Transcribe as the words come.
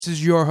This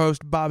is your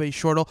host, Bobby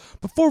Shortle.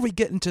 Before we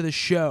get into the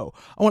show,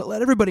 I want to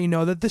let everybody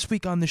know that this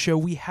week on the show,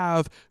 we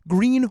have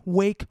Green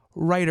Wake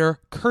writer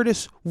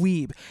Kurtis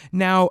Wiebe.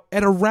 Now,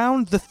 at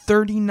around the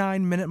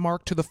 39-minute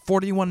mark to the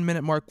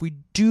 41-minute mark, we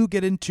do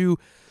get into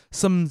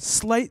some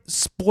slight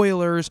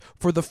spoilers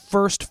for the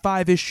first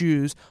 5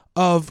 issues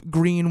of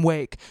Green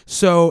Wake.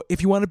 So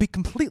if you want to be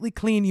completely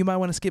clean, you might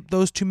want to skip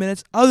those 2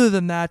 minutes. Other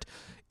than that,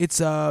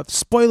 it's a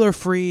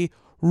spoiler-free,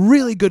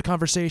 really good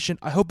conversation.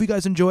 I hope you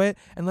guys enjoy it,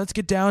 and let's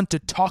get down to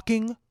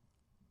talking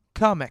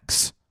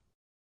comics.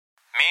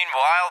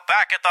 Meanwhile,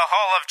 back at the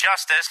Hall of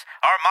Justice,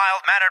 our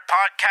mild-mannered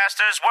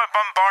podcasters were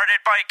bombarded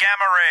by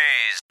gamma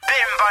rays,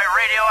 bitten by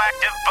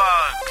radioactive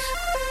bugs,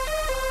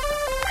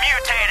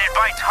 mutated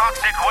by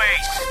toxic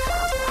waste,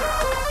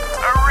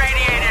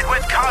 irradiated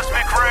with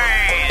cosmic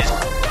rays,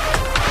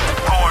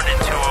 born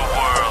into a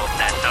world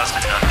that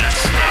doesn't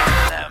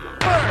understand them.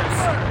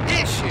 First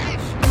issue.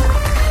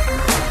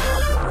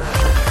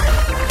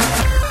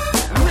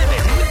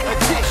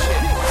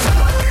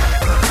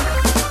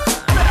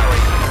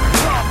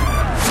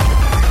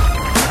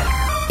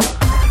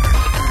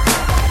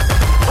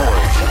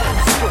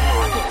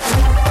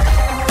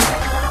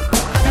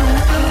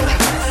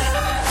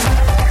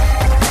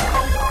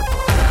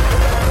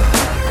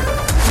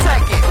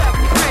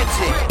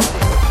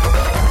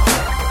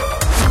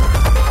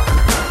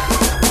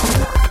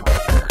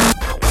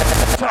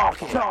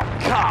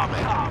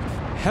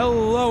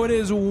 Hello, it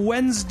is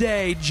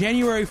Wednesday,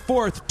 January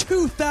 4th,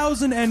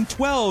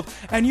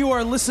 2012, and you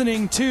are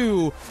listening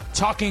to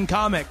Talking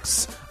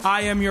Comics.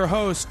 I am your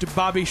host,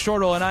 Bobby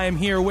Shortle, and I am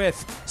here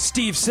with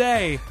Steve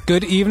Say.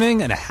 Good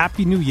evening and a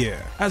Happy New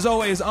Year. As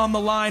always, on the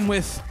line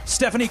with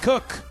Stephanie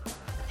Cook.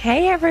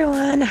 Hey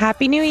everyone,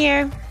 Happy New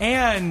Year.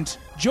 And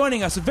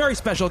joining us, a very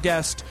special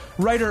guest,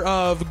 writer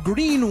of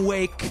Green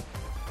Wake,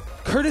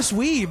 Kurtis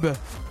Wiebe.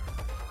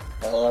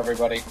 Hello,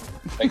 everybody.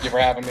 Thank you for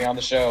having me on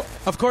the show.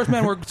 Of course,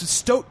 man, we're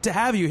stoked to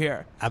have you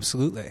here.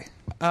 Absolutely.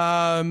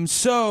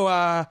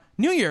 So,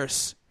 New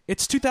Year's.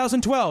 It's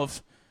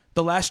 2012,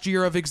 the last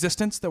year of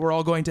existence that we're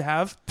all going to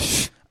have.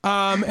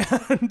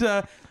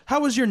 And how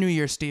was your New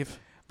Year, Steve?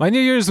 My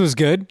New Year's was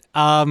good.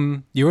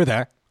 You were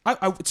there.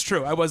 It's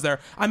true, I was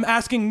there. I'm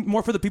asking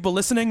more for the people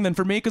listening than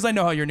for me, because I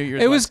know how your New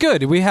Year's It was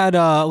good. We had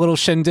a little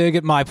shindig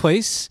at my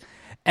place.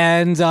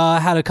 And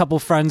had a couple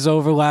friends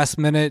over last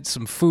minute,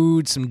 some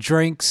food, some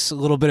drinks, a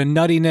little bit of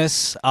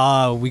nuttiness.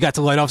 We got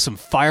to light off some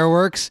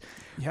fireworks.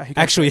 Yeah,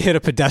 actually hit a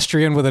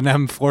pedestrian with an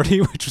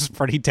M40, which was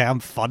pretty damn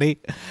funny.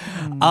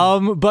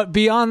 But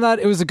beyond that,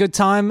 it was a good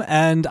time,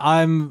 and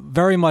I'm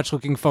very much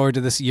looking forward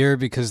to this year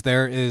because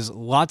there is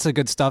lots of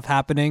good stuff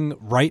happening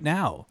right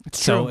now.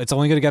 So it's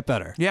only going to get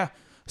better. Yeah.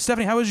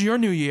 Stephanie, how was your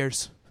New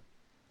Year's?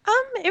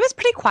 It was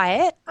pretty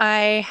quiet.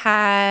 I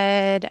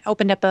had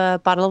opened up a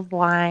bottle of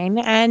wine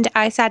and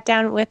I sat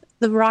down with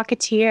The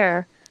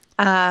Rocketeer,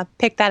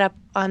 picked that up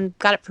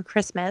got it for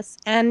Christmas,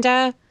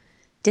 and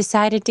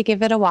decided to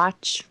give it a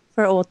watch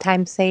for old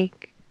time's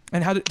sake.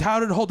 And how did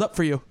it hold up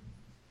for you?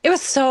 It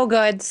was so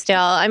good still.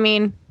 I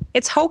mean,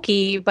 it's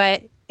hokey,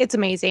 but it's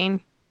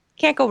amazing.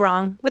 Can't go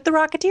wrong with The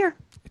Rocketeer.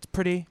 It's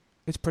pretty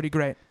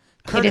great.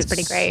 Kurtis, it is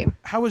pretty great.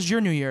 How was your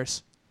New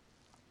Year's?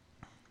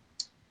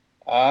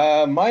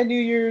 My New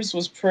Year's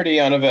was pretty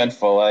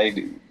uneventful.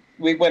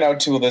 We went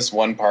out to this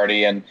one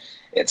party, and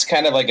it's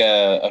kind of like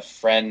a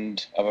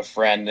friend of a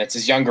friend. It's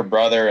his younger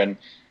brother, and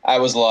I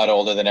was a lot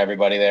older than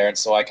everybody there, and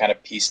so I kind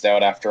of pieced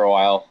out after a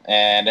while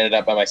and ended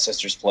up at my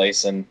sister's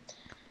place, and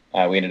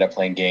we ended up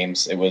playing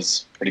games. It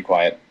was pretty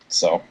quiet,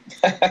 so.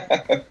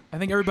 I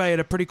think everybody had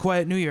a pretty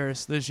quiet New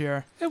Year's this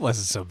year. It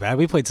wasn't so bad.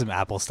 We played some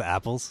apples to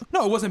apples.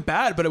 No, it wasn't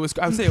bad, but I would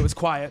say it was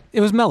quiet.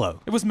 It was mellow.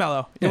 It was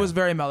mellow. Yeah. It was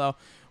very mellow.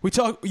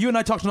 You and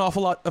I talked an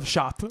awful lot of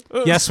shop.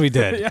 Yes, we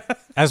did. Yeah.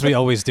 As we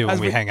always do when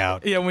we hang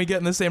out. Yeah, when we get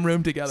in the same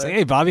room together. Say,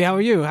 hey, Bobby, how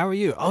are you? How are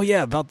you? Oh,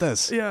 yeah, about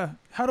this. Yeah.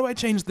 How do I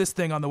change this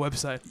thing on the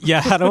website?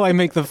 Yeah, how do I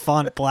make the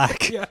font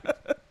black? Yeah.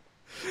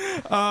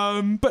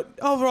 But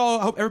overall,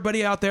 I hope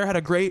everybody out there had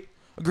a great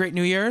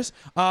New Year's.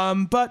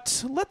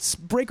 But let's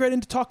break right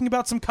into talking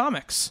about some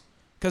comics,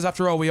 because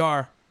after all, we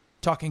are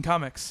talking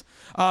comics.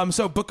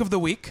 So, book of the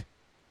week.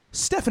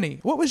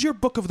 Stephanie, what was your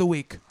book of the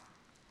week?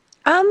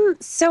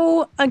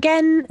 So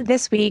again,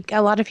 this week,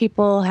 a lot of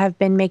people have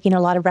been making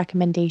a lot of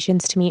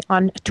recommendations to me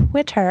on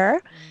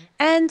Twitter.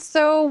 And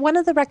so one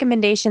of the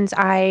recommendations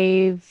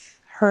I've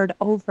heard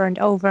over and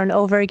over and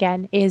over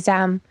again is,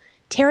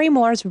 Terry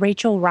Moore's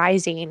Rachel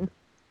Rising.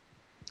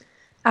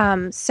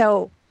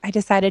 So I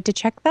decided to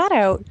check that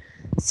out.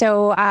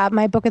 So,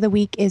 my book of the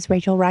week is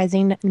Rachel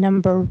Rising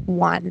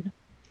 #1.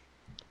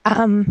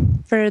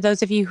 For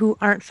those of you who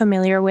aren't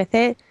familiar with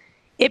it,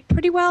 it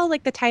pretty well,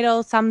 like the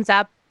title sums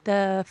up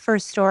the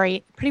first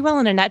story pretty well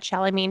in a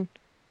nutshell. I mean,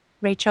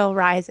 Rachel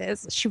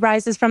rises. She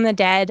rises from the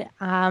dead.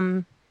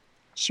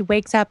 She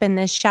wakes up in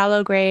this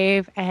shallow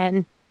grave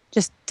and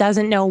just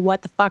doesn't know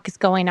what the fuck is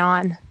going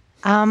on.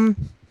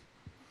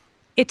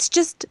 It's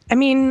just, I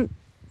mean,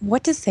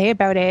 what to say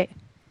about it?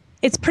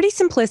 It's pretty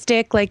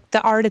simplistic. Like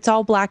the art, it's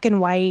all black and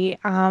white.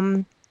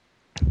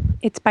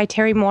 It's by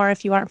Terry Moore,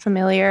 if you aren't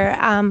familiar.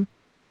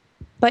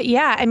 But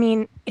yeah, I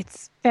mean,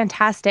 it's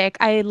fantastic.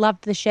 I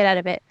loved the shit out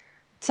of it.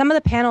 Some of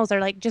the panels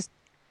are like just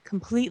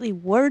completely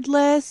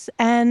wordless,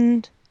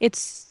 and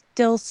it's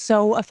still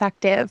so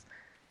effective.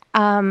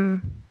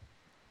 What's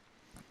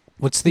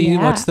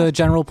the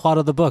general plot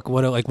of the book?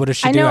 What does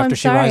she do after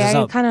she rises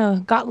up? I kind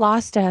of got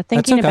lost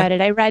thinking about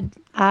it. I read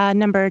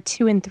number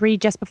 2 and 3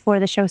 just before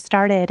the show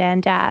started,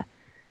 and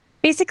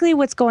basically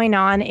what's going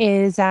on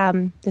is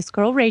this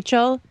girl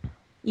Rachel.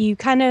 You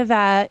kind of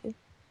how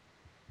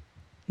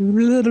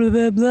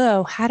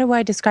do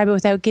I describe it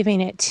without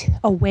giving it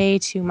away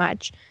too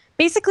much?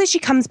 Basically, she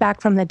comes back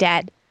from the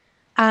dead.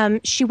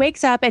 She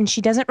wakes up and she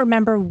doesn't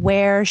remember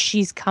where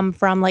she's come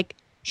from. Like,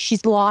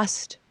 she's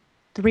lost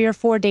 3 or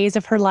 4 days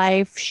of her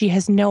life. She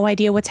has no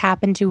idea what's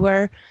happened to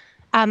her.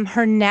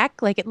 Her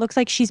neck, like, it looks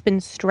like she's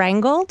been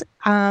strangled,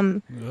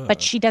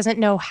 but she doesn't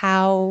know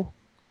how,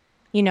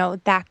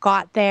 that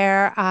got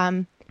there.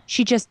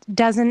 She just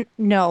doesn't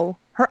know.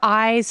 Her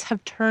eyes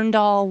have turned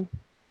all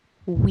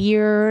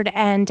weird,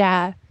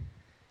 and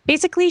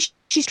basically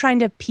she's trying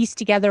to piece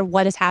together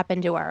what has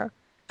happened to her.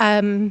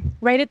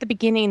 Right at the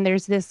beginning,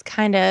 there's this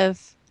kind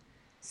of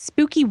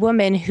spooky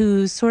woman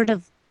who's sort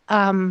of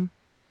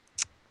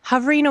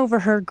hovering over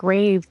her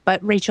grave,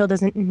 but Rachel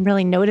doesn't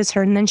really notice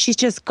her, and then she's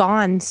just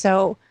gone.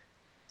 So,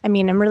 I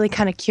mean, I'm really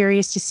kind of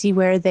curious to see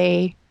where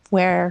they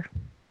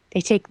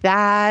take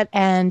that,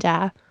 and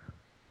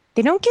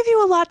they don't give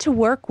you a lot to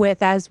work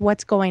with as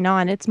what's going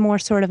on. It's more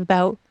sort of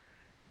about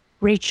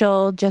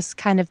Rachel just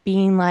kind of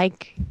being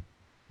like,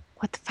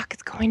 what the fuck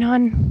is going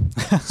on?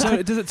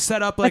 So does it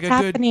set up like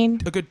a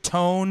good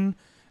tone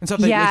and stuff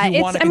that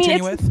you want to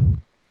continue with?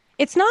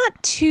 It's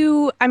not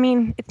too,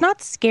 it's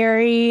not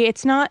scary.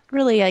 It's not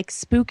really like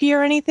spooky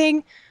or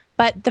anything,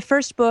 but the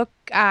first book,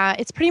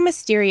 it's pretty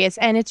mysterious,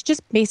 and it's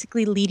just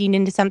basically leading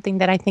into something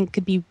that I think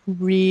could be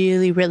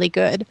really, really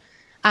good.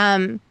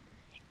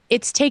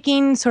 It's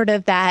taking sort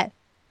of that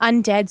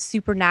undead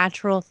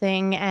supernatural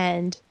thing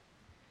and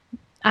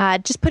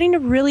just putting a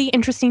really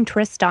interesting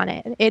twist on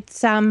it.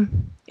 It's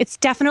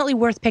definitely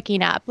worth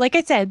picking up. Like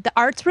I said, the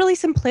art's really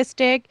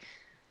simplistic,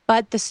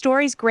 but the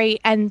story's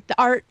great, and the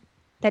art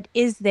that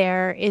is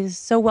there is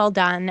so well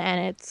done,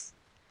 and it's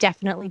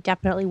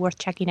definitely worth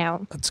checking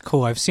out. That's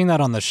cool. I've seen that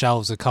on the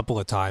shelves a couple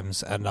of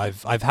times, and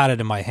I've had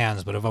it in my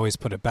hands, but I've always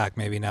put it back.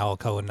 Maybe now I'll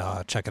go and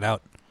check it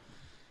out.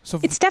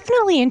 So it's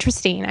definitely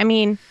interesting. I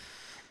mean,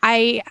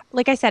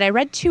 like I said, I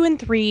read 2 and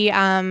 3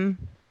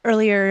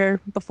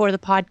 earlier before the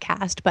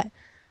podcast, but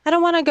I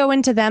don't want to go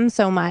into them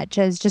so much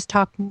as just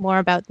talk more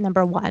about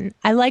number 1.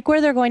 I like where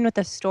they're going with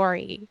the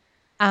story,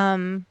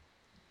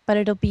 but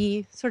it'll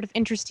be sort of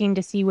interesting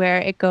to see where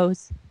it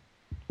goes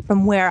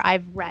from where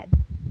I've read.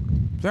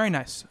 Very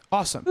nice.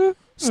 Awesome.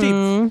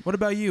 Steve, what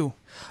about you?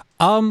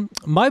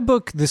 My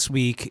book this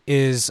week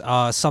is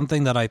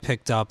something that I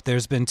picked up.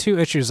 There's been 2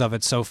 issues of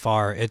it so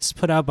far. It's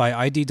put out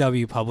by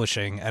IDW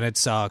Publishing, and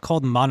it's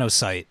called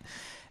Monocyte.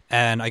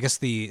 And I guess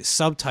the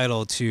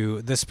subtitle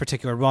to this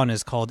particular run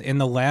is called In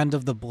the Land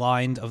of the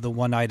Blind of the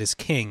One-Eyed is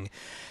King.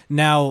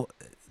 Now,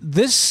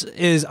 this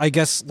is, I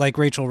guess, like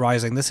Rachel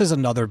Rising, this is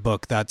another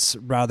book that's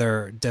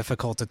rather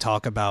difficult to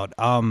talk about.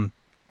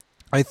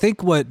 I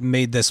think what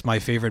made this my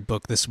favorite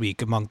book this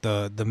week among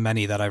the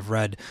many that I've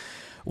read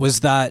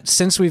was that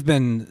since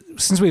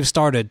we've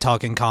started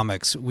talking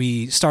comics,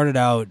 we started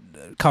out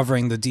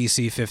covering the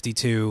DC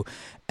 52,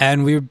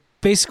 and we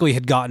basically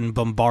had gotten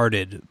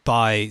bombarded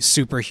by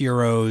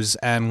superheroes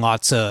and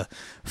lots of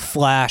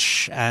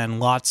flash and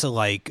lots of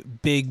like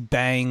big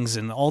bangs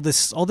and all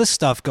this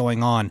stuff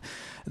going on,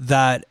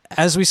 that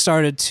as we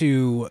started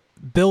to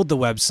build the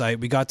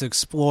website, we got to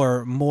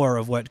explore more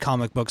of what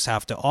comic books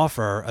have to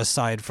offer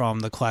aside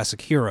from the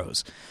classic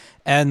heroes.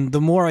 And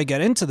the more I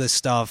get into this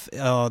stuff,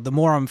 the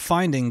more I'm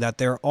finding that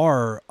there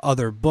are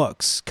other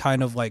books,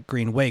 kind of like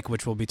Green Wake,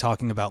 which we'll be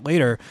talking about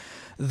later,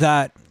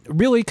 that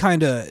really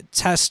kind of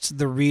test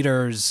the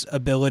reader's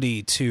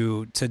ability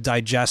to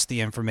digest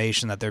the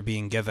information that they're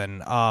being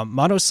given.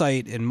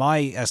 Monocyte, in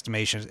my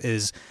estimation,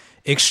 is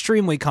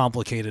extremely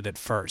complicated at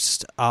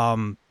first.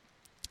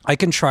 I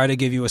can try to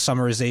give you a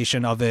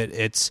summarization of it.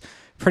 It's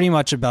pretty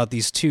much about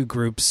these 2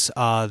 groups,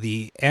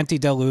 the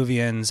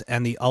antediluvians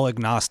and the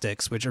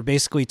Ullagnostics, which are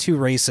basically 2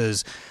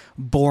 races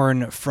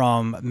born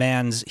from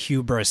man's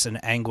hubris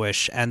and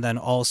anguish, and then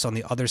also on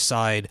the other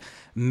side,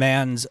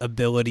 man's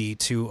ability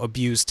to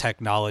abuse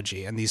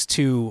technology. And these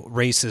 2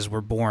 races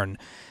were born.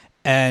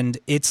 And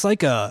it's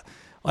like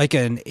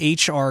an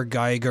H.R.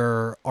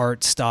 Geiger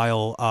art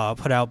style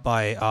put out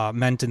by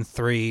Menton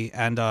 3.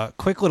 And a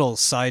quick little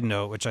side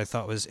note, which I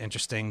thought was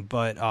interesting,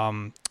 but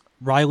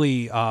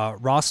Riley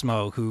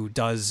Rossmo, who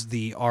does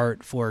the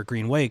art for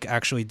Green Wake,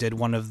 actually did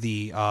one of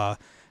the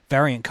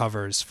variant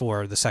covers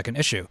for the 2nd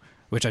issue,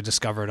 which I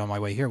discovered on my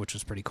way here, which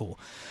was pretty cool.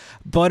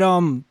 But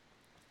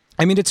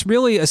I mean, it's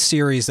really a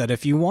series that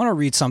if you want to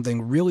read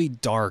something really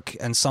dark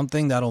and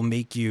something that'll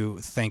make you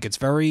think, it's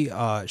very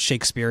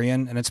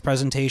Shakespearean in its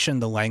presentation.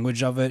 The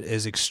language of it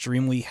is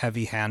extremely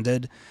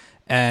heavy-handed,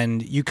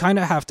 and you kind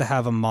of have to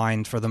have a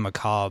mind for the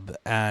macabre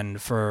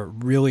and for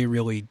really,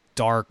 really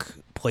dark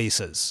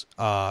places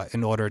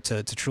in order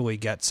to truly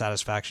get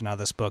satisfaction out of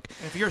this book.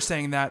 If you're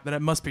saying that, then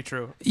it must be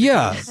true.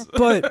 Yeah,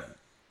 but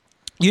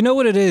you know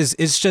what it is?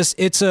 It's just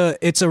it's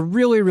a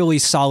really, really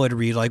solid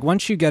read. Like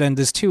once you get in,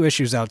 there's 2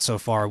 issues out so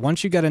far.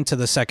 Once you get into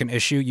the second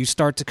issue, you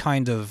start to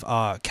kind of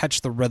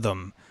catch the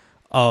rhythm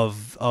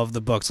of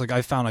the books. Like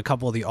I found a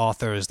couple of the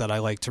authors that I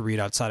like to read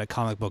outside of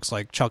comic books,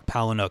 like Chuck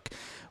Palahniuk,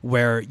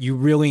 where you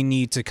really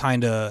need to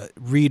kind of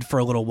read for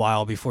a little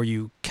while before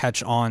you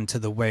catch on to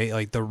the way,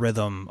 like the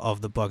rhythm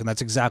of the book. And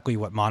that's exactly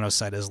what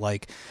Monocyte is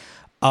like.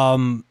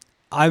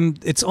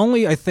 It's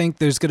only, I think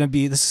there's going to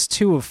be, this is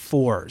 2 of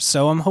 4.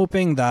 So I'm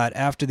hoping that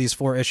after these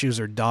 4 issues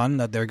are done,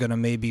 that they're going to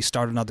maybe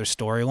start another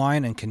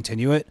storyline and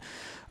continue it.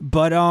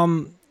 But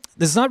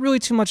there's not really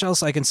too much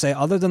else I can say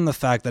other than the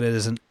fact that it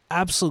is an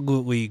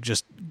absolutely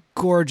just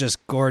gorgeous,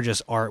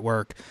 gorgeous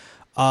artwork.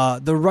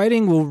 The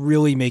writing will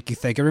really make you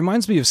think. It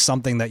reminds me of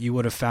something that you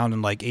would have found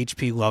in like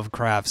H.P.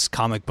 Lovecraft's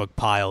comic book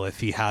pile if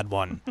he had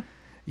one,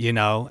 you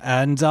know?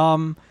 And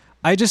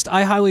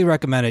I highly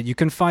recommend it. You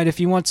can find, if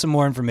you want some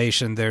more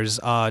information, there's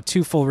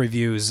 2 full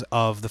reviews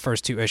of the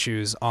first 2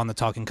 issues on the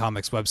Talking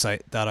Comics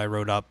website that I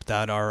wrote up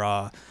that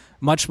are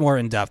much more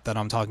in depth than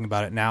I'm talking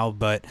about it now.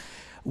 But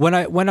when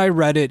I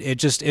read it,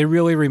 it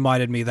really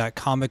reminded me that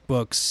comic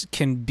books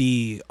can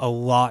be a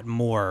lot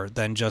more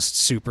than just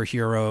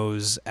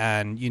superheroes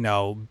and, you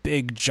know,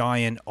 big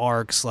giant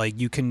arcs. Like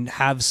you can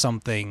have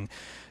something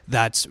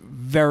that's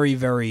very,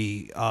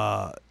 very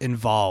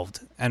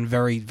involved and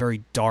very,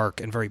 very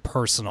dark and very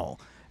personal.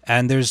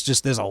 And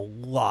there's a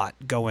lot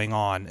going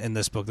on in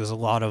this book. There's a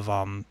lot of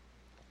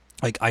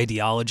like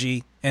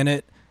ideology in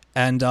it.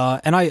 And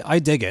I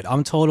dig it.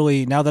 I'm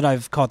totally, now that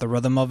I've caught the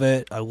rhythm of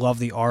it, I love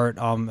the art,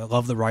 I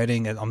love the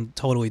writing, and I'm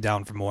totally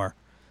down for more.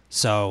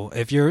 So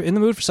if you're in the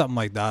mood for something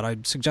like that,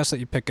 I'd suggest that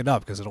you pick it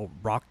up because it'll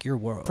rock your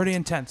world. Pretty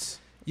intense.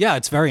 Yeah,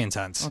 it's very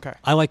intense. Okay.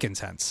 I like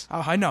intense.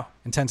 Oh, I know.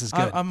 Intense is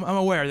good. I'm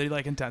aware that you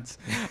like intense.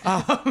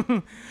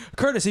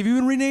 Curtis, have you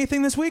been reading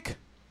anything this week?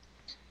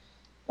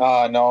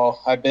 No,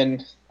 I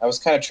was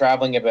kind of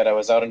traveling a bit. I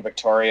was out in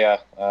Victoria,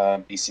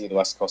 BC, the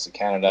west coast of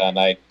Canada, and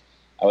I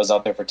was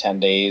out there for 10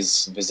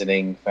 days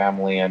visiting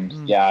family,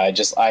 and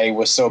I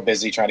was so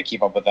busy trying to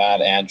keep up with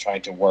that and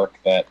trying to work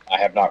that I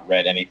have not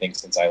read anything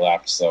since I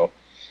left. So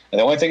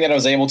the only thing that I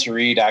was able to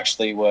read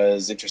actually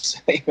was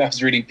interesting. I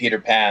was reading Peter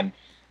Pan,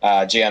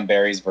 J.M.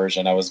 Barrie's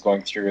version. I was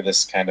going through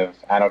this kind of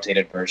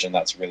annotated version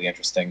that's really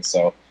interesting.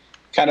 So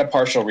kind of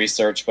partial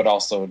research, but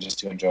also just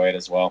to enjoy it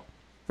as well.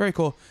 Very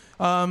cool.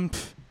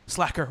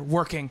 Slacker,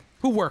 working.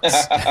 Who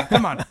works?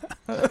 Come on.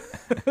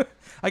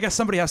 I guess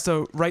somebody has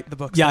to write the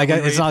books. Yeah, I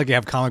guess it's not like you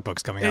have comic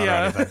books coming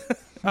out or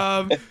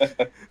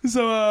anything.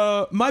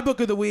 So my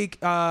book of the week,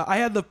 I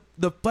had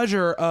the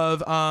pleasure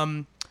of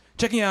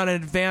checking out an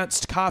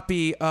advanced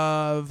copy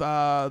of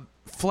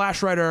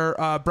Flash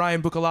writer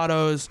Brian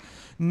Bucalato's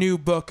new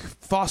book,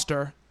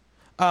 Foster,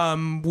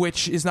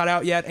 which is not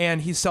out yet,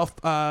 and he's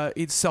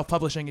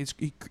self-publishing.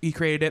 He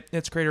created it.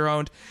 It's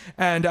creator-owned.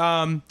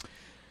 And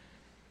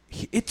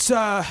it's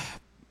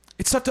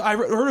tough to. I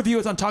wrote a review.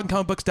 It's on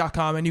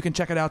talkingcomicbooks.com, and you can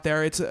check it out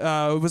there. It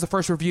was the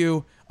first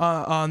review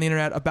on the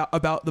internet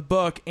about the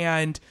book,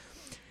 and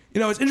you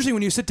know it's interesting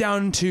when you sit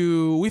down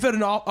to. We've had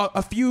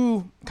a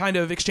few kind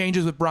of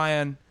exchanges with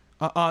Brian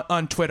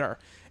on Twitter,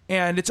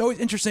 and it's always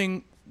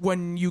interesting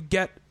when you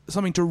get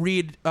something to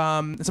read,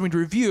 something to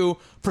review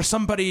for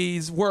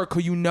somebody's work who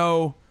you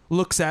know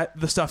looks at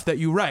the stuff that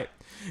you write.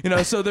 You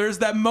know, so there's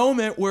that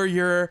moment where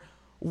you're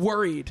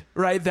worried,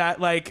 right? That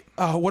like,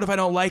 what if I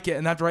don't like it?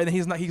 And that's right. And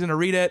he's going to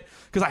read it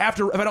because I have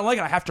to. If I don't like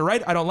it, I have to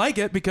write. I don't like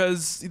it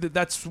because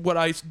that's what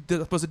I'm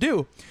supposed to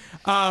do.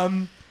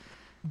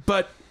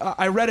 But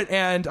I read it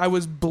and I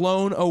was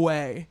blown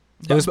away.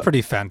 It was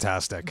pretty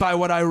fantastic by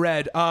what I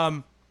read.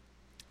 I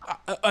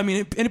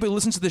mean, anybody who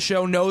listens to the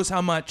show knows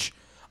how much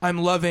I'm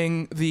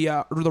loving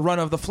the run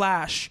of the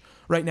Flash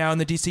right now in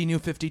the DC New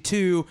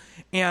 52,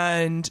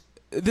 and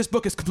this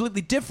book is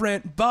completely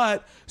different,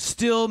 but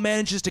still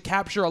manages to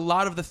capture a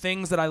lot of the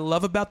things that I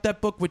love about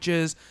that book, which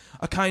is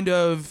a kind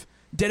of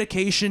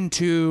dedication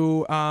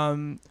to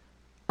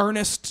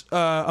earnest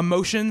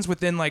emotions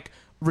within like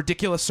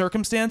ridiculous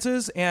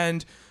circumstances.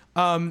 And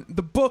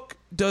the book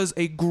does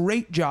a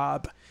great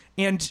job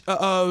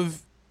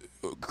of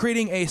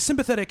creating a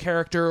sympathetic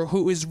character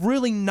who is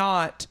really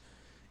not,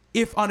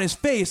 if on his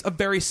face, a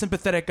very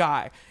sympathetic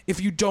guy.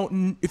 If you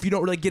don't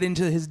really get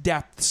into his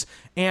depths.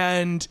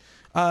 And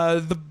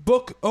the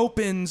book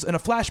opens in a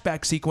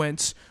flashback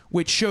sequence,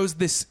 which shows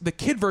the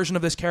kid version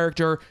of this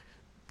character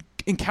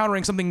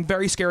encountering something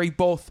very scary,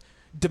 both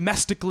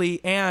domestically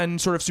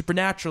and sort of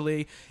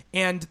supernaturally,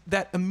 and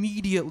that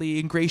immediately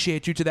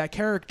ingratiates you to that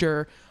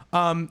character.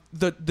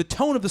 The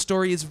tone of the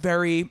story is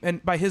very,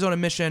 and by his own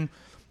admission,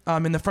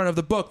 in the front of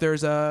the book,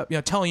 there's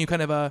telling you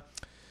kind of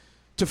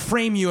to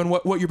frame you and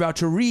what you're about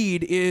to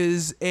read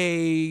is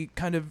a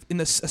kind of in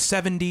the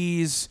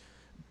 70s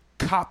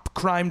cop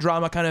crime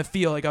drama kind of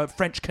feel, like a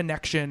French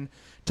Connection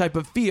type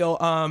of feel.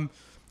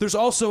 there's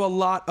also a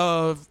lot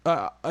of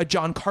a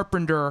John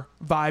Carpenter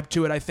vibe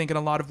to it, I think, in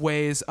a lot of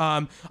ways.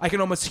 I can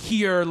almost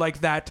hear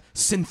like that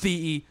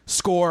synthy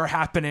score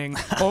happening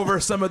over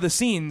some of the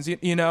scenes,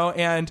 you know,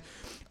 and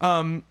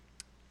I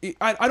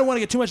don't want to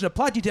get too much into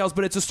plot details,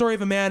 but it's a story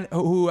of a man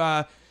who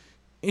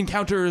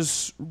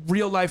encounters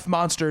real life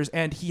monsters,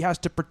 and he has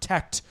to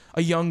protect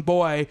a young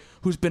boy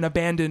who's been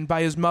abandoned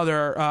by his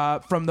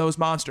mother from those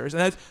monsters.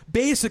 And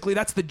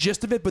that's the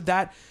gist of it, but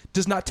that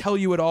does not tell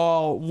you at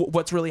all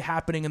what's really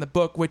happening in the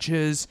book, which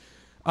is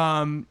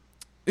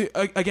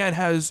again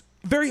has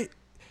the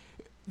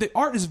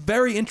art is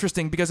very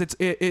interesting because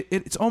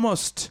it's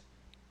almost.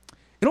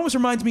 It almost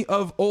reminds me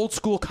of old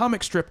school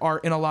comic strip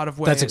art in a lot of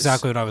ways. That's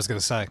exactly what I was going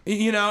to say.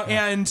 You know,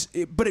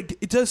 but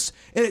it does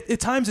at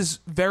times is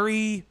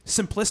very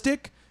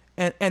simplistic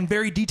and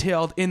very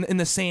detailed in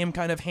the same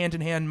kind of hand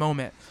in hand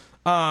moment.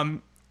 I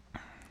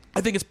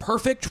think it's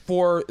perfect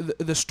for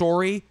the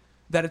story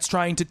that it's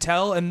trying to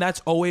tell, and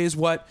that's always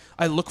what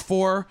I look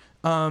for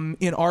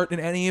in art in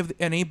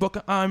any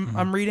book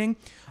I'm reading.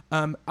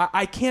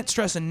 I can't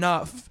stress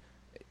enough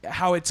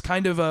how it's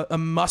kind of a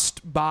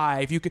must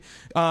buy. If you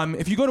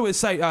go to his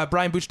site,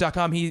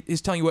 brianbooch.com, he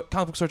is telling you what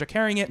comic book stores are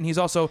carrying it, and he's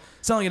also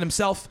selling it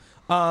himself.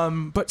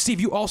 But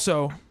Steve, you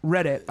also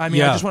read it. I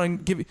mean, I just want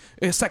to give you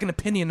a second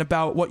opinion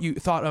about what you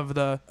thought of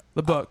the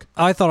book.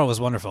 I thought it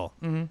was wonderful.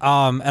 Mm-hmm.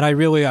 And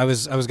I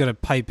was going to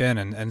pipe in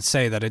and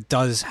say that it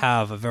does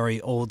have a very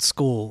old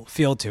school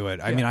feel to it.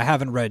 I mean, I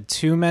haven't read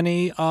too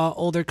many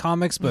older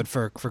comics, but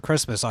for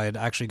Christmas I had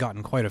actually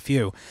gotten quite a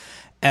few.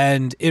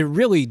 And it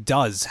really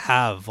does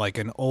have like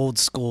an old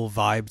school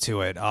vibe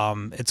to it.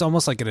 It's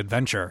almost like an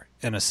adventure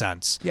in a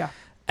sense. Yeah.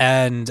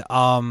 And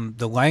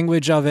the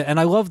language of it, and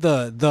I love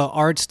the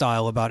art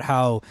style about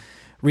how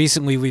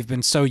recently we've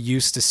been so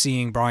used to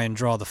seeing Brian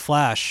draw the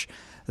Flash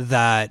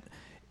that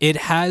it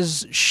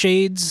has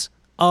shades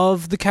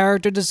of the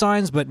character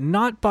designs, but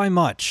not by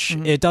much.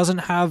 Mm-hmm. It doesn't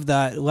have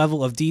that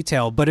level of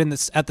detail, but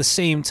at the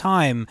same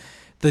time,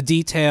 the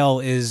detail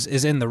is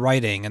in the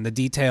writing and the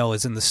detail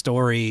is in the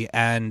story,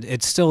 and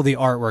it's still the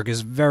artwork is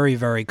very,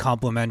 very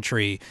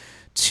complimentary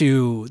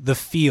to the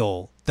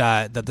feel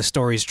that the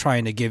story is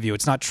trying to give you.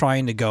 It's not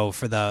trying to go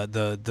for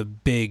the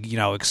big, you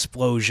know,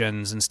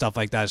 explosions and stuff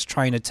like that. It's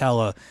trying to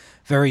tell a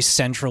very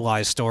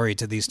centralized story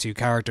to these two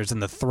characters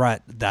and the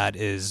threat that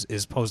is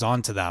posed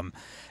onto them.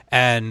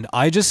 And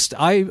I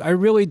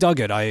really dug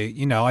it. I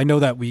know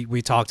that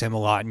we talk to him a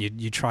lot, and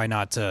you try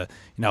not to,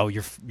 you know,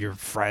 your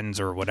friends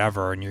or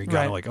whatever, and you're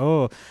kind of like,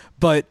 oh,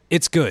 but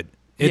it's good.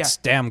 It's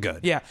damn good.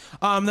 Yeah.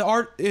 The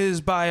art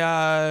is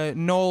by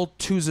Noel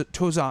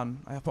Tuzan.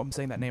 I hope I'm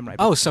saying that name right.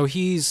 Oh, so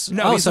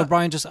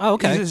Brian just. Oh,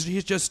 okay.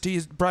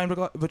 He's Brian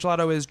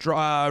Buccellato is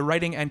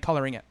writing and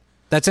coloring it.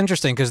 That's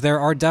interesting because there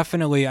are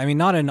definitely, I mean,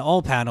 not in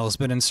all panels,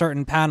 but in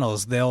certain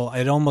panels,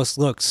 it almost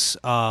looks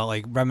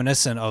like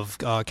reminiscent of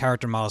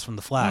character models from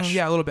The Flash.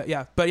 Yeah, a little bit,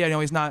 yeah. But yeah, no,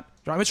 he's not.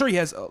 I'm sure he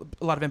has a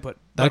lot of input.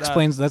 That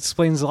explains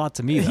a lot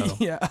to me, though.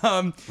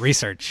 Yeah.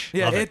 Research.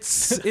 Yeah, Love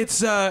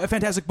it's a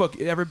fantastic book.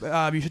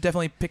 You should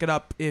definitely pick it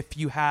up if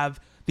you have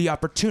the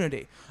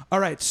opportunity. All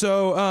right,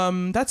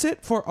 so that's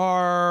it for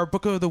our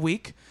Book of the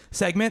Week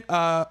segment.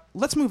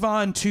 Let's move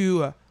on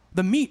to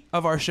the meat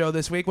of our show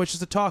this week, which is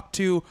to talk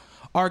to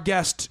our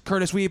guest,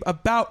 Kurtis Wiebe,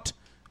 about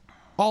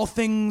all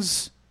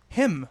things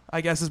him,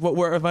 I guess, is what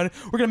we're going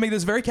to make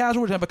this very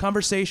casual. We're going to have a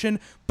conversation,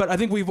 but I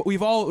think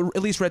we've all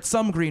at least read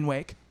some Green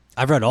Wake.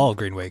 I've read all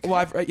Green Wake.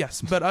 Well,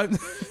 yes, but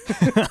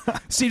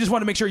Steve just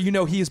want to make sure you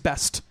know he's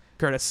best,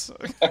 Kurtis.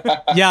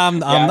 Yeah, I'm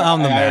the man.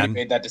 I already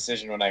made that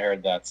decision when I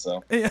heard that,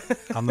 so.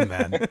 I'm the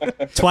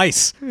man.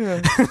 Twice.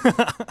 Yeah.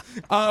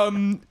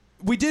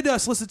 We did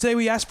solicit today.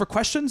 We asked for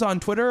questions on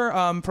Twitter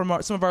from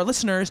some of our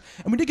listeners,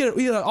 and we did get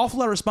an awful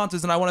lot of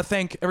responses, and I want to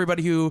thank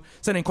everybody who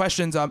sent in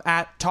questions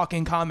at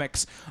Talking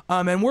Comics.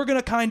 And we're going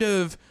to kind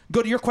of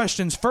go to your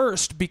questions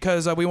first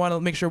because we want to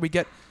make sure we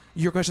get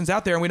your questions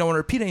out there, and we don't want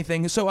to repeat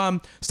anything.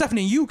 So,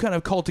 Stephanie, you kind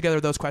of culled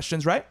together those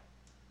questions, right?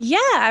 Yeah,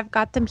 I've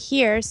got them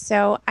here.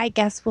 So I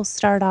guess we'll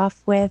start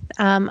off with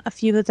a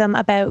few of them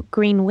about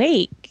Green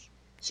Wake.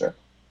 Sure.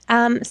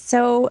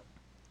 So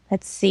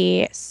let's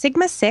see.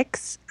 Sigma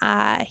 6,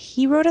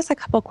 he wrote us a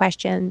couple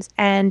questions.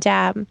 And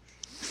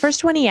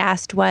first one he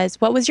asked was,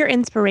 what was your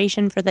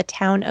inspiration for the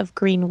town of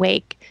Green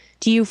Wake?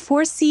 Do you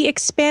foresee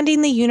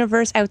expanding the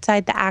universe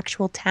outside the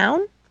actual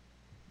town?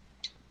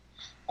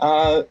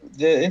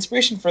 The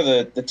inspiration for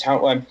the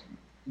town,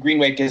 Green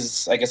Wake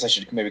is, I guess I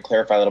should maybe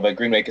clarify a little bit.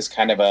 Green Wake is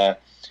kind of a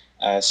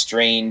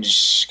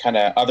strange, kind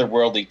of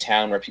otherworldly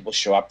town where people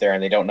show up there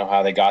and they don't know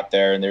how they got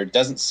there, and there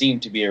doesn't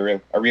seem to be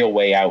a real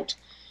way out.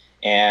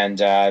 And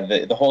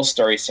the whole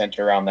story is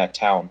centered around that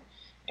town.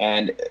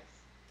 And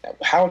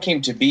how it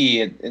came to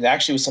be, it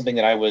actually was something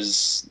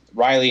that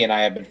Riley and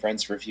I have been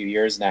friends for a few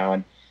years now,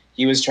 and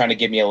he was trying to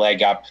give me a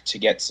leg up to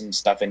get some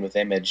stuff in with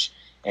Image,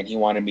 and he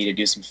wanted me to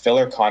do some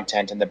filler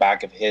content in the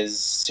back of his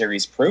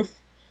series Proof.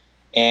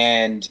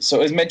 And so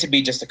it was meant to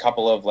be just a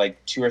couple of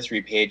like 2 or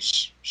 3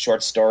 page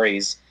short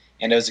stories,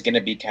 and it was going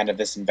to be kind of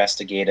this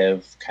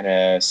investigative, kind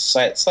of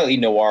slightly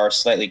noir,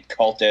 slightly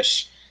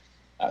cultish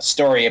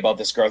story about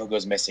this girl who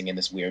goes missing in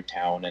this weird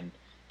town, and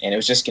it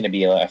was just going to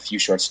be a few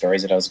short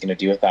stories that I was going to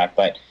do with that.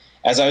 But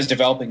as I was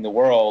developing the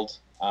world,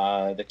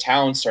 the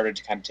town started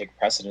to kind of take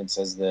precedence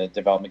as the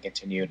development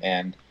continued,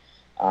 and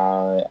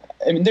I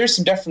mean, there's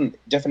some definite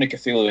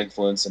Cthulhu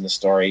influence in the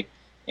story,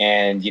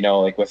 and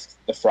like with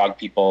the frog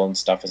people and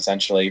stuff,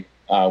 essentially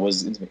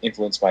was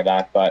influenced by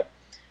that. But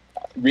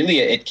really,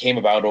 it came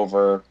about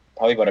over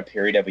probably about a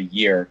period of a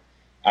year.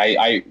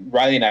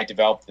 Riley and I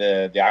developed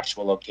the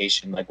actual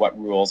location, like what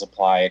rules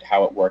applied,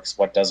 how it works,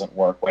 what doesn't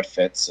work, what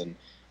fits, and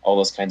all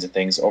those kinds of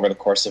things over the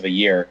course of a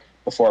year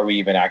before we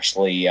even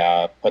actually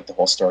put the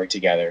whole story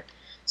together.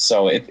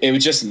 So it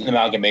was just an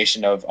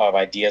amalgamation of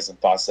ideas and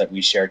thoughts that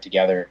we shared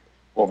together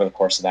over the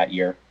course of that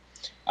year.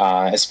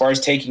 As far as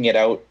taking it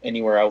out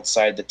anywhere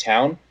outside the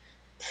town,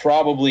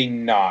 probably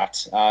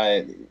not.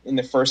 In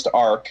the first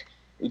arc,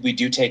 we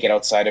do take it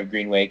outside of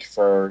Green Wake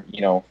for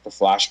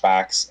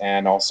flashbacks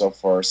and also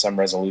for some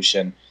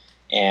resolution,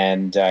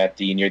 and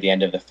near the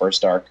end of the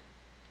first arc.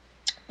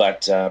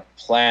 But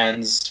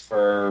plans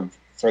for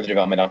further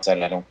development outside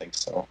it, I don't think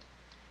so.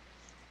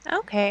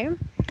 Okay,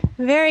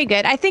 very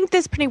good. I think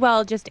this pretty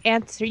well just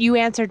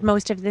answered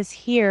most of this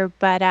here,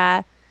 but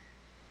I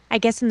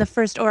guess in the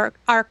first arc,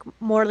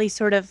 Morley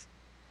sort of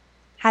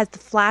has the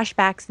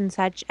flashbacks and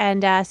such,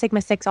 and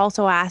Sigma 6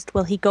 also asked,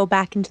 will he go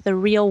back into the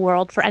real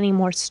world for any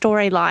more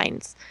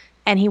storylines?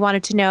 And he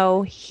wanted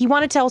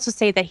to also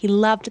say that he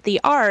loved the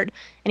art,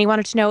 and he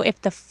wanted to know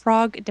if the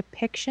frog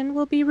depiction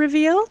will be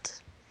revealed.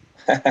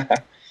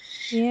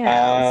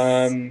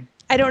 Yeah.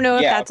 I don't know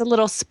if that's a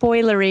little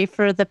spoilery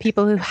for the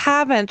people who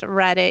haven't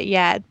read it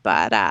yet,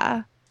 but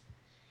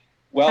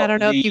well, I don't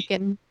know if you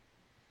can.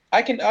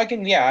 I can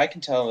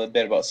tell a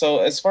bit about. So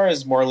as far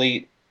as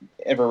Morley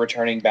ever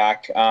returning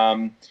back,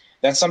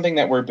 that's something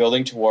that we're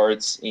building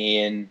towards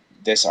in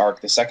this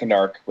arc, the second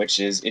arc, which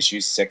is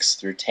issues 6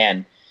 through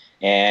 10,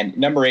 and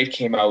number 8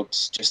 came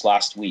out just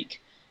last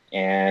week,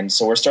 and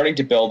so we're starting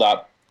to build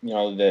up,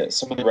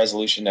 some of the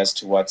resolution as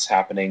to what's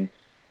happening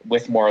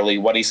with Morley,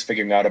 what he's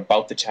figuring out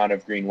about the town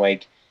of Green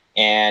Wake,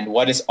 and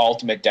what his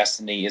ultimate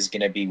destiny is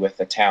going to be with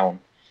the town.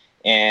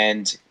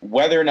 And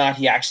whether or not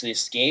he actually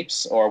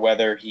escapes or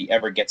whether he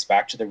ever gets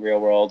back to the real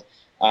world,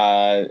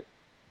 I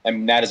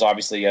mean, that is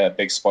obviously a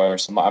big spoiler,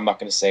 so I'm not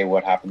going to say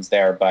what happens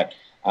there, but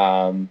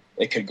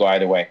it could go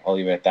either way. I'll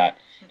leave it at that.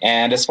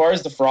 And as far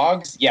as the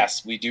frogs,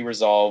 yes, we do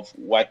resolve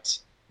what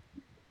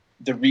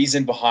the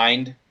reason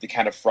behind the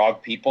kind of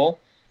frog people,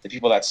 the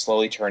people that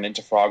slowly turn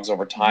into frogs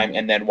over time,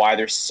 and then why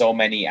there's so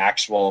many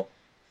actual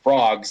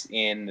frogs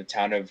in the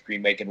town of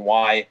Green Wake and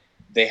why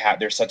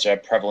they're such a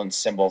prevalent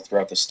symbol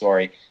throughout the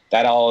story.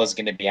 That all is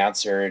going to be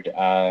answered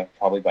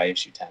probably by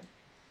issue 10.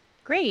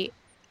 Great.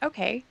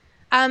 Okay.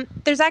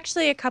 There's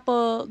actually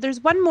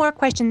there's one more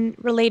question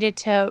related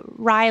to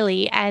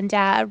Riley, and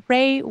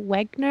Ray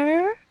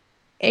Wegner,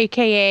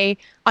 aka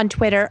on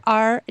Twitter,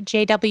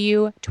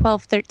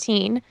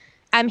 RJW1213.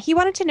 He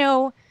wanted to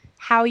know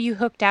how you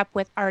hooked up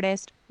with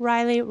artist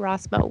Riley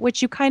Rossmo,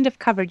 which you kind of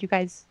covered. You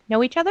guys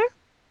know each other?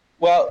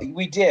 Well,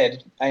 we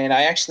did, and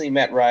I actually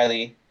met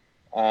Riley.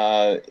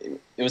 It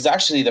was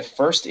actually the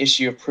first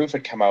issue of Proof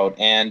had come out,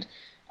 and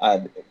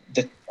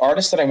the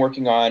artist that I'm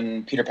working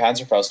on Peter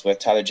Panzerfaust with,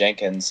 Tyler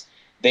Jenkins,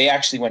 they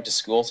actually went to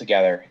school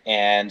together,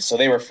 and so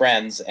they were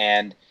friends.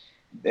 And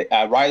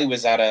Riley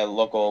was at a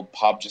local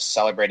pub just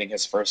celebrating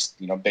his first,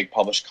 big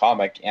published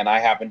comic, and I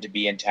happened to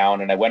be in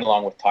town, and I went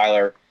along with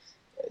Tyler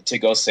to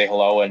go say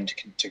hello and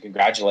to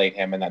congratulate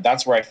him, and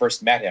that's where I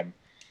first met him.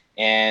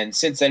 And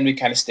since then, we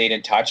kind of stayed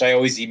in touch. I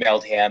always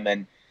emailed him,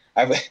 and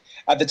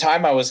at the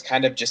time, I was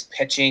kind of just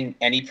pitching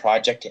any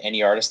project to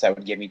any artist that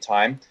would give me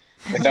time,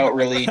 without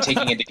really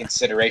taking into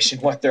consideration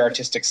what their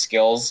artistic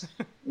skills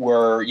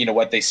were,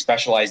 what they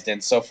specialized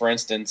in. So, for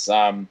instance,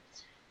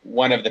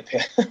 one of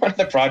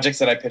the projects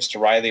that I pitched to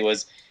Riley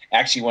was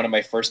actually one of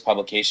my first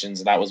publications,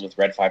 and that was with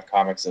Red 5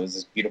 Comics. It was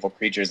this Beautiful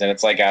Creatures, and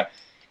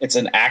it's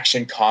an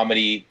action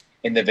comedy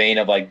in the vein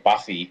of like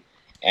Buffy.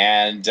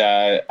 And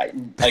I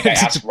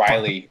asked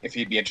Riley if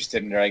he'd be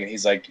interested in writing, and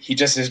he's like,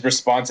 his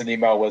response in the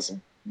email was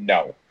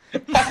no.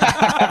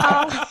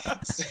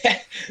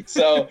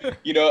 So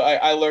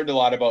I learned a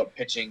lot about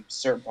pitching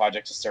certain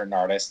projects to certain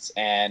artists,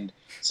 and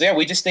so yeah,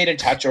 we just stayed in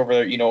touch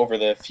over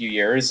the few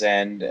years,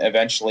 and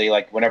eventually,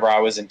 like, whenever I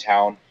was in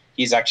town,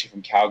 he's actually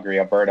from Calgary,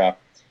 Alberta,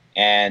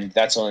 and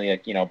that's only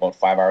about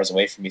 5 hours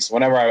away from me. So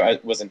whenever I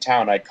was in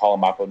town, I'd call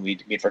him up and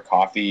we'd meet for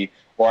coffee,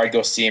 or I'd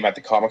go see him at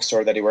the comic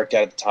store that he worked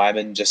at the time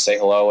and just say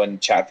hello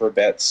and chat for a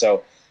bit.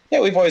 So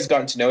yeah, we've always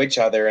gotten to know each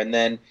other. And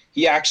then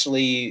he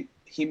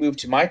moved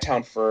to my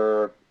town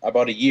for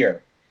about a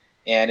year,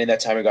 and in that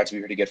time we got to be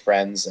pretty good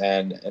friends.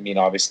 And I mean,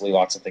 obviously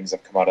lots of things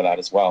have come out of that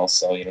as well.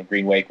 So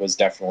Green Wake was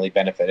definitely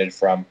benefited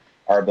from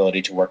our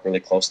ability to work really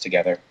close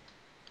together.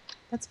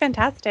 That's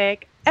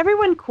fantastic.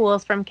 Everyone cool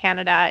is from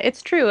Canada.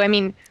 It's true. I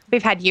mean,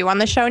 we've had you on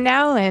the show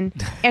now, and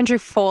Andrew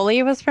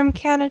Foley was from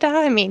Canada.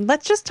 I mean,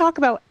 let's just talk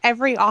about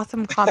every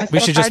awesome comic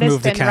book should just artist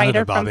move to and Canada,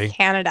 writer Bobby. from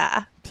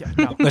Canada. Yeah,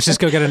 no. Let's just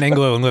go get an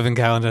Anglo and live in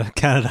Canada.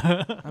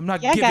 I'm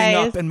not Yeah, giving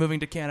guys. up and moving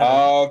to Canada.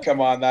 Oh,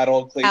 come on, that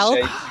old cliche.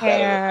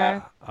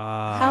 Healthcare.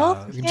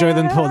 Healthcare.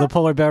 Join the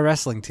Polar Bear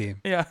Wrestling team.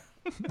 Yeah.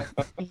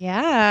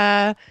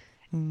 Yeah.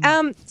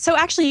 So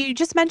actually, you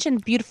just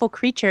mentioned beautiful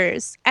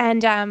creatures,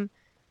 and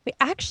we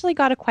actually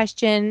got a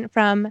question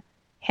from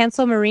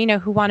Hansel Marino,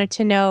 who wanted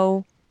to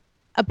know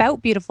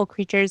about beautiful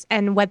creatures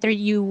and whether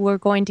you were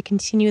going to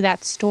continue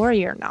that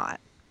story or not.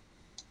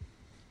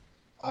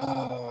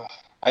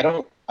 I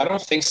don't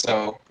think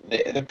so.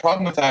 The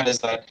problem with that is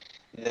that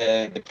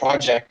the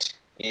project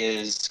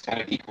is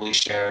kind of equally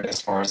shared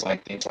as far as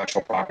like the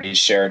intellectual property is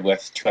shared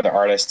with 2 other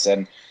artists,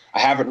 and I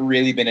haven't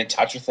really been in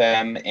touch with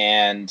them.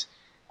 And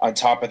on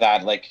top of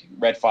that, like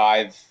Red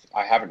 5,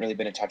 I haven't really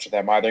been in touch with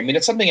them either. I mean,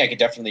 it's something I could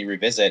definitely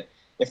revisit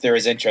if there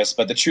is interest,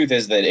 but the truth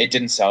is that it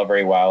didn't sell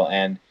very well,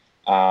 and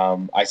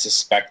I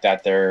suspect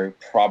that there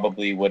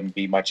probably wouldn't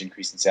be much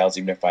increase in sales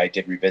even if I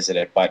did revisit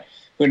it. But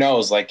who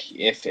knows? Like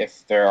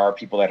if there are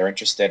people that are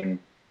interested and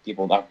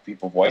people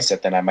voice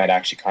it, then I might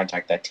actually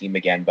contact that team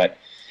again. But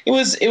it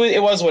was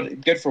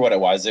good for what it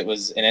was. It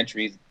was an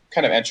entry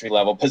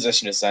level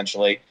position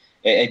essentially.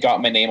 It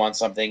got my name on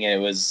something, and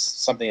it was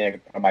something I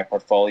could put on my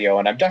portfolio,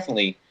 and I'm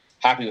definitely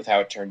happy with how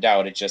it turned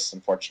out. It just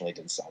unfortunately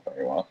didn't sell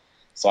very well.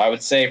 So I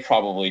would say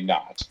probably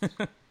not.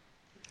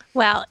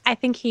 Well, I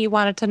think he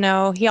wanted to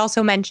know. He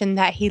also mentioned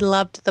that he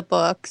loved the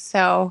book.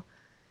 So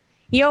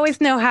you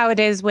always know how it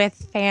is with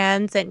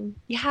fans, and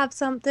you have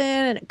something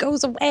and it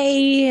goes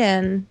away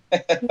and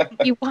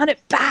you want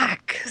it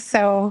back.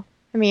 So,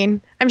 I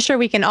mean, I'm sure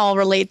we can all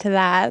relate to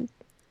that.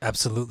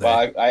 Absolutely.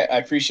 Well, I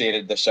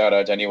appreciated the shout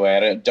out anyway.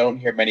 I don't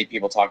hear many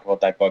people talk about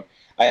that book.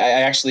 I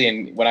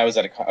actually, when I was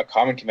at a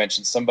comic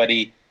convention,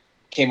 somebody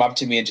came up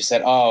to me and just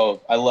said, "Oh,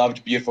 I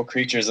loved Beautiful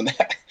Creatures," and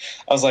I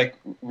was like,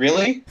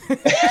 "Really?"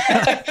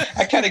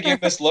 I kind of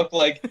gave this look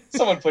like,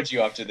 "Someone put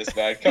you up to this,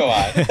 man. Come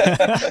on."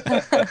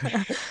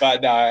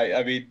 But no,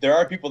 I mean, there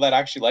are people that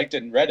actually liked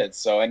it and read it.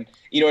 So, and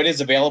it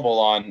is available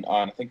on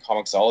I think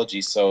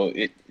Comixology. So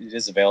it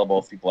is available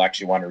if people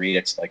actually want to read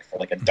it, like for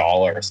like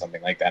 $1 or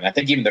something like that. And I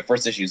think even the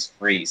first issue is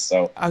free.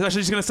 So I was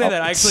actually just gonna say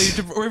that.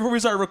 Before we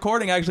started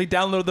recording, I actually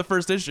downloaded the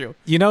first issue.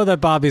 You know that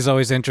Bobby's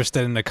always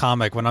interested in a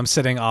comic when I'm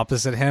sitting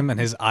opposite him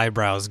and his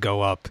eyebrows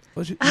go up.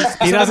 He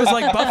does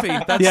like Buffy.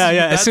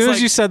 Yeah. As soon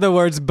as you said the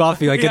words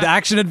Buffy, like an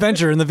action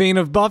adventure in the vein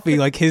of Buffy,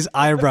 like his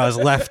eyebrows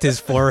left his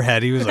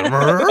forehead. He was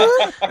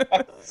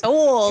like,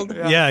 Sold.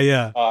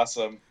 Yeah.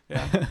 Awesome.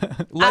 Yeah.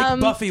 Like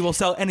Buffy will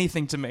sell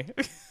anything to me.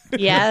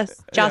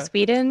 Yes. Joss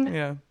Whedon.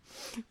 Yeah.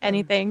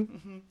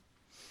 Anything.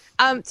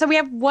 So we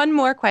have one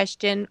more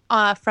question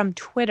from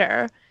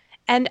Twitter.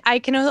 And I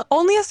can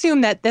only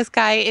assume that this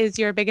guy is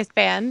your biggest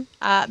fan,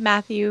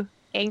 Matthew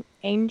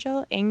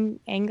Angel.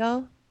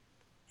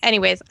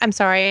 Anyways, I'm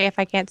sorry if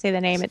I can't say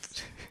the name.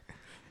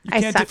 You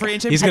can't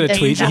differentiate. He's gonna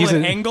tweet. Angel He's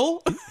and a-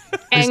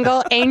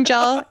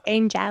 Angle.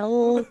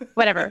 Angel,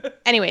 whatever.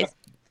 Anyways,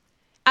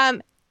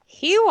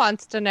 he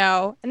wants to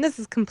know, and this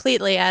is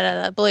completely out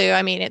of the blue.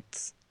 I mean,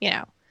 it's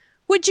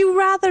would you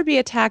rather be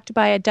attacked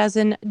by a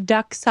dozen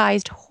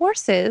duck-sized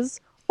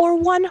horses or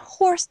one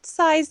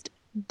horse-sized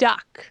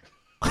duck?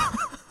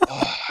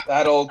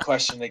 That old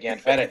question again.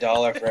 If I had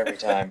 $1 for every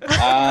time.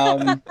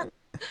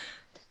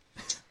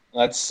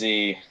 Let's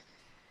see.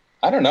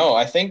 I don't know.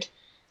 I think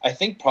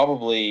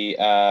probably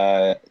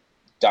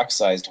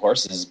duck-sized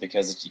horses,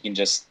 because you can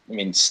just,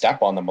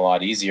 step on them a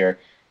lot easier.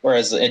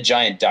 Whereas a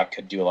giant duck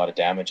could do a lot of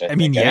damage. I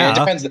think. Yeah. It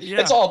depends. Yeah.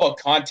 It's all about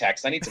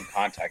context. I need some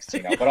context,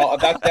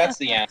 But that's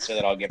the answer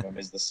that I'll give him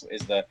is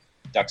the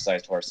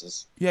duck-sized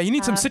horses. Yeah, you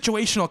need some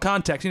situational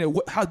context.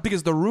 How big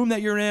is the room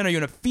that you're in? Are you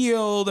in a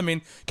field?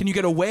 Can you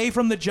get away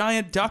from the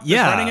giant duck that's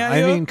running at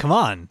you? Come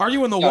on. Are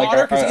you in the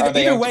water? Because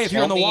either way, if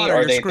you're in the water, are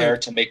you're they screwed. there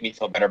to make me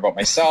feel better about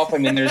myself?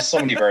 There's so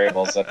many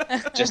variables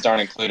that just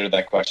aren't included in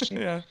that question.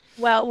 Yeah.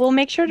 Well, we'll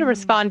make sure to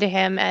respond to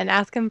him and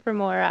ask him for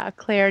more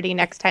clarity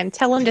next time.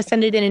 Tell him to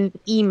send it in an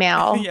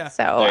email. Yeah.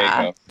 So There you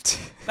go.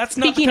 That's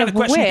not the Speaking kind of of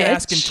question you can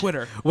ask in which-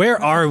 Twitter.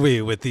 Where are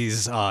we with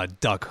these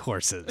duck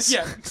horses?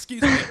 Yeah,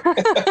 excuse me.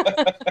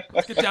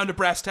 Let's get down to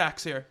brass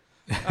tacks here.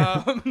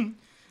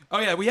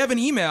 We have an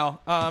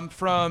email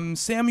from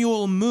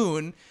Samuel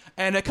Moon,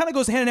 and it kind of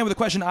goes hand in hand with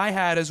the question I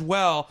had as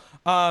well,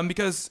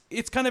 because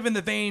it's kind of in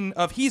the vein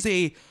of he's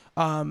a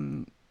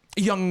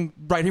young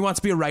writer. He wants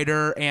to be a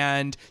writer,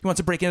 and he wants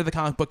to break into the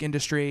comic book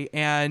industry,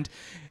 and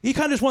he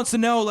kind of just wants to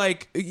know,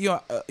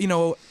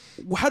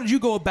 how did you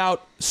go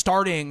about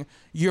starting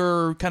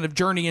your kind of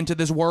journey into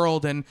this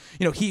world? And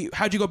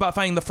how'd you go about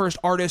finding the first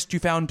artist you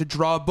found to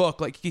draw a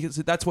book?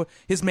 That's what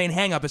his main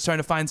hang up is, trying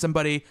to find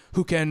somebody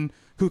who can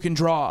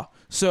draw.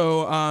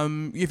 So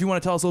if you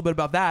want to tell us a little bit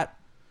about that.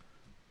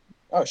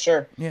 Oh,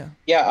 sure. Yeah.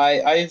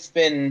 I've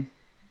been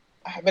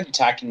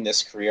attacking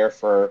this career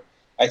for,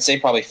 I'd say,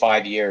 probably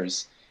 5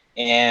 years.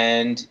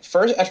 And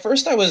at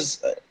first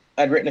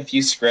I'd written a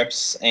few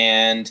scripts,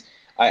 and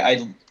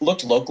I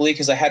looked locally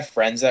because I had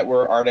friends that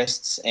were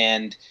artists,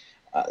 and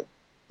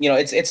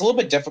it's a little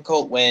bit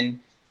difficult when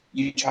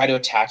you try to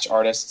attach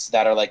artists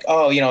that are like,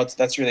 oh,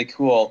 that's really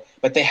cool,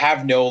 but they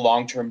have no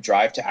long-term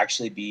drive to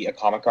actually be a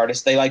comic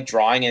artist. They like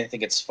drawing and they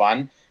think it's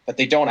fun, but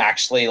they don't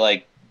actually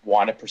like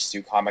want to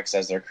pursue comics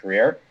as their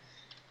career.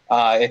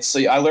 I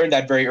learned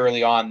that very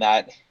early on,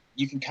 that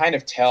you can kind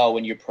of tell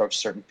when you approach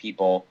certain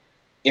people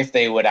if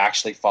they would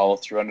actually follow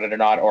through on it or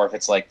not, or if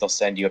it's like they'll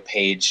send you a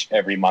page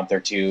every month or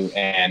two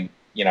and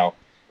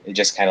they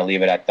just kind of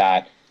leave it at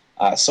that.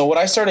 So what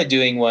I started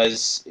doing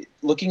was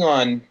looking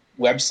on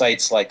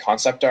websites like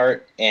Concept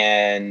Art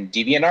and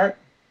DeviantArt,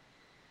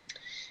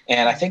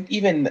 and I think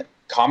even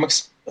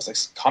Comics was like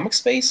Comic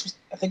Space.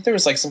 I think there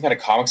was like some kind of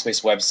Comic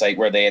Space website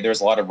where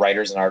there's a lot of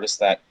writers and artists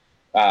that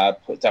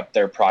put up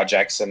their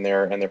projects and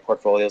their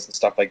portfolios and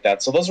stuff like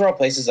that. So those are all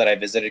places that I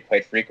visited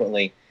quite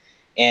frequently.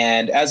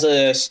 And as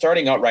a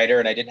starting out writer,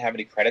 and I didn't have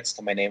any credits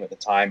to my name at the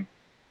time,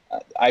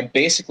 I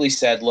basically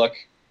said, look,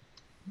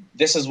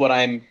 this is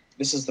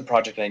the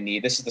project I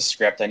need. This is the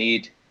script I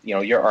need,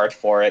 your art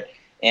for it.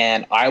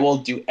 And I will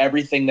do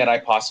everything that I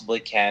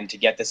possibly can to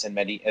get this in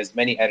as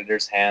many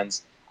editors'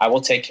 hands. I will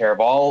take care of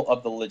all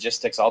of the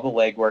logistics, all the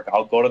legwork.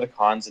 I'll go to the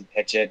cons and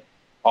pitch it.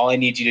 All I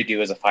need you to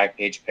do is a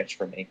 5-page pitch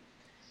for me.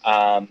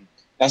 Now,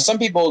 some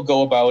people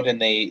go about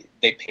and they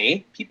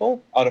pay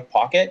people out of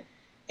pocket,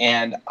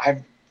 and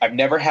I've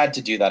never had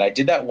to do that. I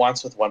did that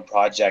once with one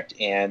project,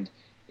 and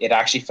it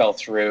actually fell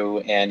through,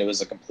 and it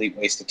was a complete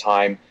waste of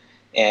time.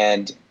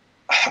 And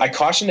I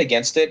caution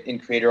against it in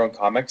creator-owned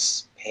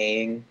comics,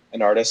 paying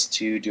an artist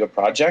to do a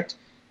project.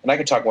 And I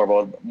could talk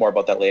more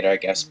about that later, I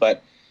guess.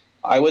 But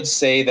I would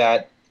say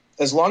that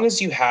as long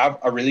as you have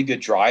a really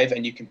good drive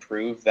and you can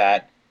prove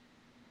that,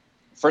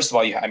 first of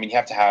all, you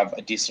have to have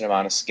a decent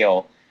amount of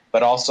skill,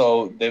 but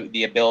also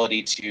the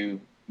ability to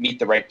meet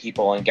the right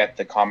people and get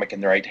the comic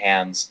in the right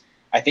hands.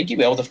 I think you'll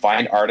be able to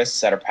find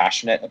artists that are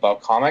passionate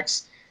about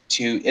comics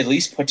to at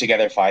least put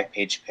together a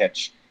 5-page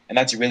pitch. And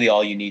that's really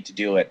all you need to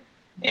do it.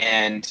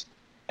 And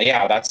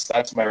yeah,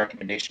 that's my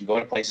recommendation. Go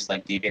to places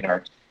like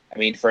DeviantArt. I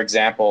mean, for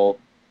example,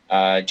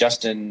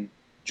 Justin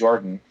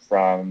Jordan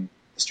from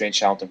The Strange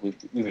Talent of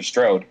Luther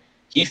Strode,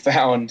 he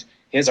found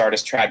his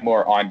artist Trad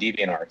Moore on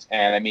DeviantArt.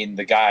 And I mean,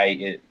 the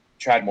guy,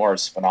 Trad Moore,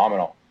 is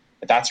phenomenal.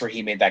 But that's where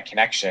he made that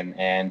connection.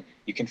 And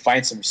you can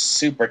find some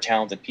super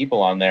talented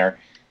people on there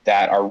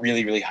that are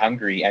really, really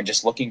hungry and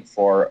just looking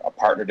for a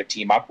partner to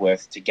team up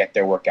with to get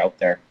their work out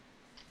there.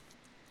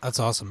 That's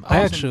awesome. I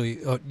actually,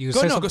 go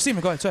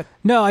Steven, go ahead. Sorry.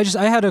 No, I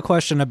had a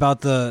question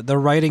about the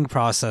writing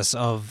process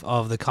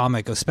of the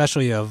comic,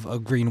 especially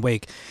of Green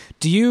Wake.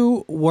 Do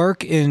you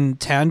work in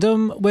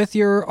tandem with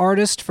your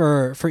artist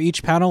for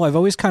each panel? I've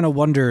always kind of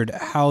wondered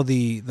how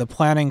the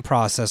planning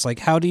process, like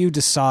how do you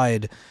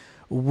decide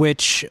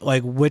which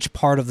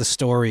part of the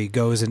story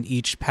goes in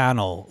each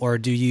panel, or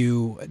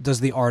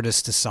does the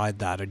artist decide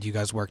that, or do you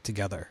guys work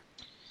together?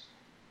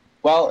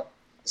 Well,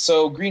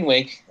 so Green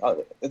Wake,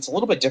 it's a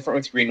little bit different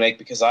with Green Wake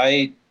because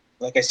like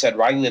I said,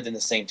 Riley lived in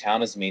the same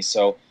town as me.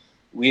 So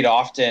we'd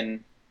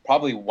often,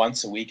 probably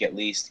once a week at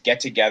least, get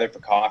together for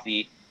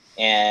coffee,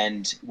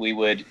 and we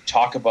would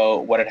talk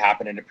about what had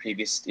happened in a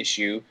previous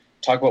issue,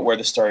 talk about where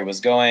the story was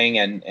going,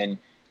 and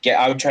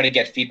I would try to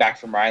get feedback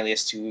from Riley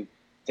as to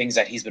things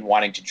that he's been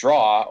wanting to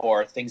draw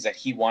or things that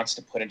he wants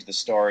to put into the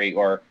story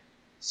or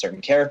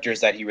certain characters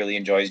that he really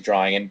enjoys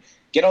drawing, and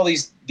get all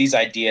these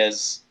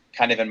ideas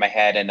kind of in my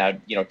head, and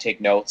I'd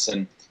take notes,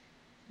 and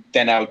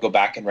then I would go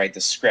back and write the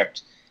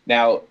script.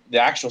 Now, the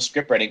actual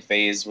script writing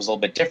phase was a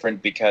little bit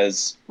different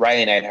because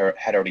Riley and I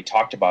had already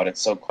talked about it.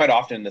 So quite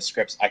often in the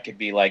scripts, I could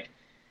be like,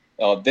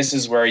 oh, this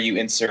is where you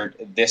insert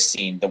this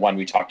scene, the one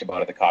we talked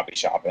about at the coffee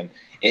shop. And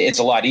it's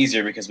a lot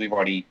easier because we've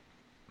already,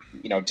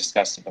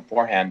 discussed it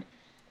beforehand.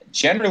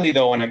 Generally,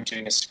 though, when I'm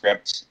doing a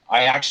script,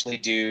 I actually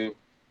do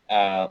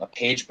a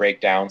page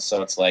breakdown.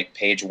 So it's like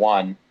page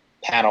 1,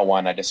 panel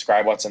 1, I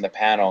describe what's in the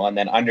panel, and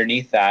then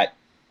underneath that,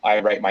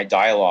 I write my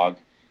dialogue.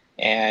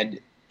 And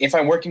if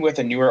I'm working with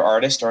a newer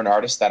artist or an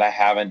artist that I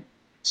haven't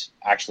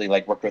actually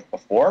worked with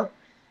before,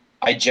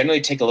 I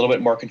generally take a little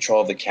bit more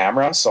control of the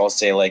camera. So I'll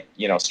say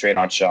straight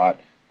on shot,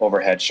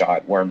 overhead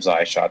shot, worm's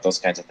eye shot, those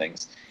kinds of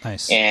things.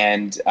 Nice.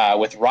 And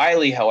with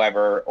Riley,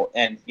 however,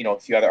 and a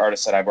few other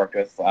artists that I've worked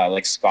with,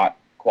 like Scott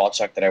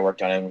Kowalczyk that I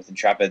worked on with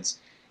Intrepids,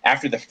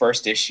 after the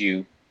first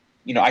issue,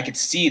 I could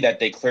see that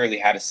they clearly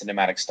had a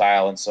cinematic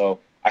style, and so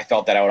I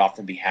felt that I would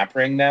often be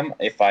hampering them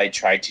if I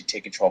tried to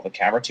take control of the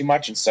camera too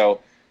much. And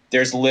so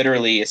there's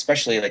literally,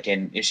 especially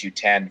in issue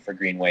 10 for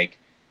Green Wake,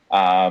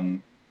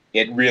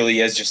 it really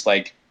is just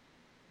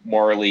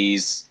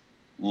Morley's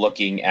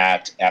looking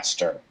at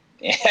Esther.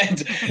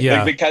 And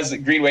because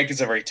Green Wake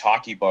is a very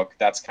talky book,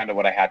 that's kind of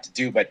what I had to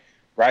do. But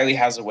Riley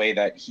has a way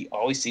that he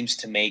always seems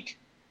to make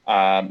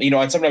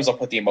and sometimes I'll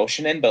put the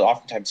emotion in, but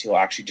oftentimes he'll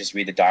actually just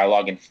read the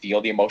dialogue and feel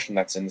the emotion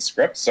that's in the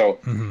script. So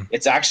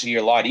it's actually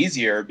a lot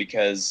easier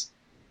because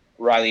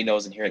Riley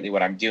knows inherently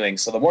what I'm doing.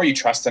 So the more you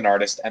trust an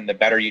artist and the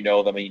better you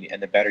know them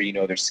and the better you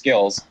know their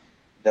skills,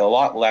 the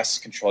lot less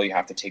control you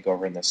have to take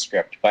over in the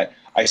script. But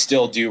I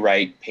still do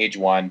write page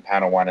 1,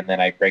 panel 1, and then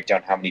I break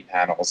down how many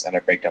panels, and I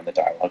break down the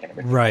dialogue and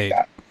everything like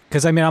that.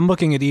 Because I mean, I'm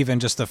looking at even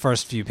just the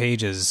first few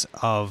pages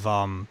of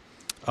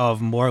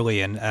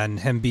Morley and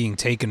him being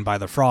taken by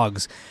the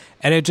frogs,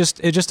 and it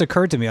just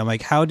occurred to me. I'm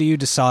like, how do you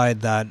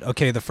decide that?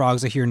 Okay, the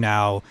frogs are here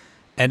now,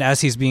 and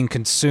as he's being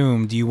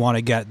consumed, you want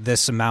to get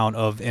this amount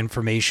of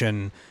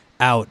information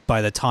out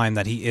by the time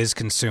that he is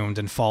consumed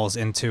and falls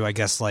into, I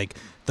guess, like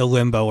the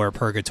limbo or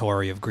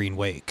purgatory of Green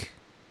Wake.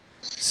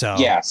 So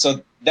yeah,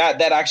 so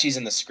that actually is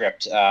in the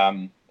script,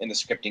 in the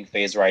scripting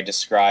phase, where I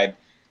describe,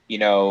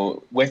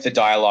 with the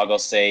dialogue, I'll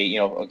say,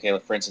 okay,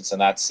 for instance, in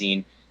that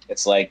scene,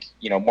 it's like,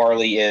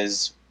 Morley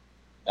is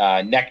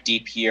neck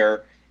deep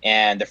here,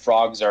 and the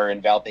frogs are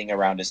enveloping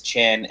around his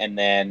chin, and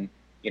then,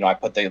 I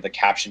put the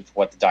caption for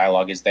what the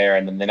dialogue is there,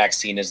 and then the next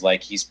scene is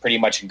like he's pretty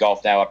much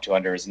engulfed now up to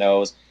under his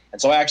nose. And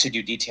so I actually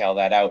do detail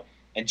that out.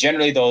 And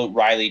generally, though,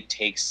 Riley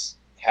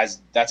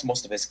that's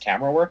most of his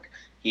camera work.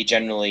 He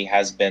generally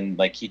has been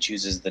like, he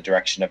chooses the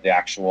direction of the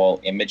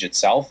actual image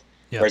itself,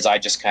 whereas I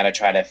just kind of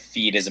try to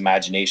feed his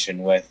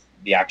imagination with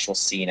the actual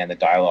scene and the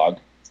dialogue.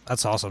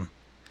 That's awesome.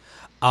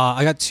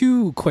 I got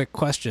 2 quick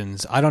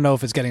questions. I don't know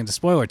if it's getting into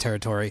spoiler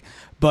territory,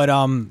 but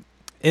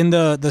in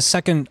the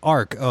second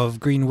arc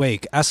of Green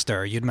Wake,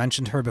 Esther, you'd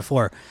mentioned her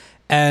before.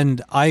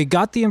 And I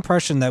got the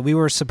impression that we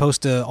were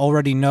supposed to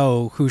already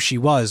know who she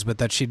was, but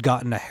that she'd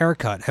gotten a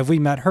haircut. Have we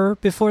met her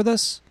before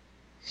this?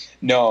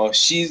 No,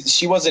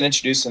 she wasn't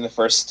introduced in the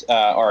first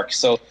arc.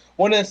 So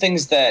one of the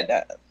things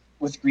that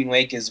with Green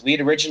Wake is we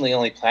had originally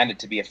only planned it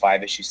to be a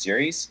 5-issue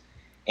series.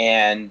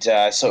 And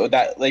so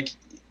that, like,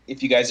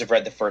 if you guys have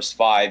read the first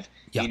 5,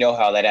 you know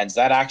how that ends.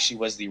 That actually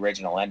was the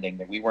original ending,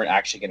 that we weren't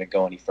actually going to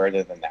go any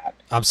further than that.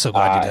 I'm so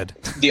glad you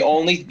did.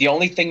 The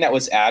only thing that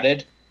was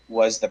added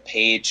was the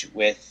page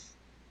with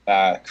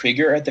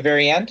Krieger at the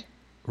very end,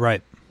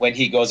 right when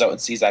he goes out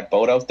and sees that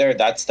boat out there.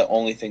 That's the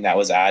only thing that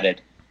was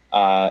added,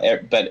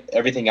 but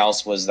everything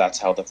else that's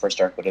how the first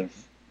arc would have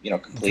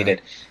completed.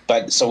 Okay.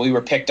 But so we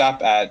were picked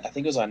up at, I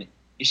think it was on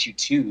issue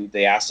 2,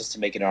 they asked us to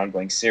make an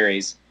ongoing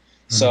series.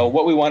 Mm-hmm. So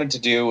what we wanted to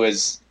do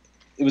was,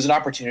 it was an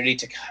opportunity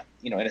to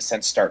in a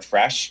sense start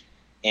fresh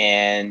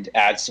and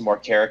add some more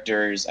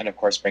characters, and of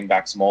course bring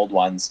back some old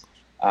ones.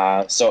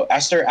 So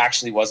Esther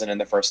actually wasn't in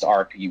the first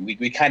arc.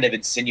 We kind of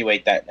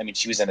insinuate that, I mean,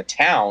 she was in a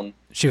town.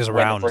 She was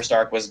around when the first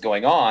arc was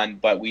going on,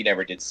 but we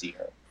never did see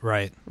her.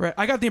 Right.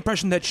 I got the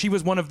impression that she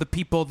was one of the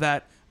people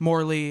that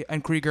Morley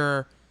and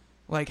Krieger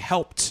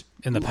helped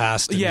in the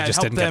past. And yeah, you just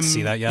helped didn't them, get to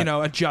see that yet.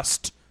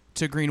 Adjust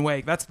to Green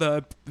Wake. That's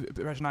the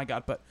impression I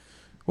got. But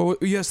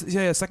yeah,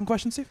 second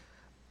question, Steve?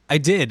 I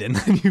did, and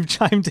then you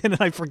chimed in,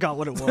 and I forgot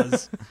what it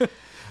was.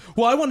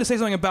 Well, I wanted to say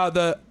something about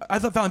I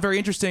found it very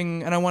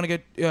interesting, and I want to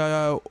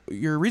get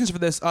your reasons for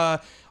this.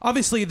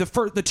 Obviously, the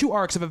 2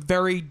 arcs have a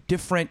very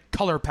different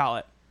color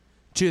palette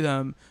to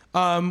them.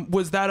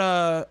 Was that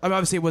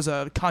obviously it was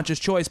a conscious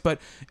choice, but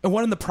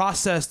when in the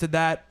process did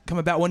that come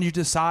about? When did you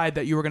decide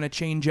that you were going to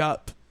change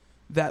up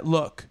that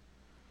look?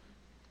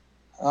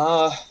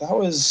 That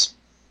was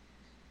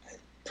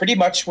pretty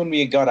much when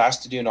we got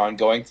asked to do an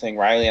ongoing thing.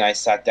 Riley and I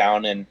sat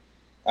down, and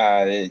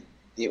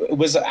it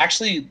was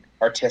actually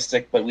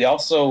artistic, but we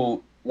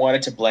also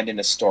wanted to blend in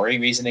a story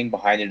reasoning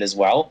behind it as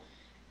well.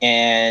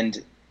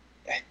 And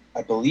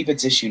I believe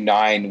it's issue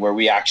 9 where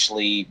we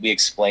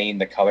explain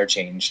the color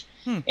change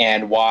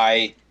and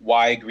why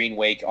Green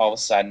Wake all of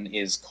a sudden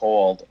is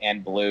cold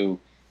and blue,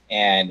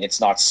 and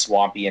it's not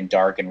swampy and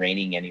dark and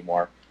raining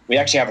anymore. We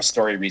actually have a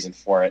story reason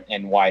for it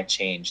and why it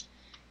changed.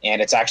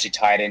 And it's actually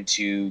tied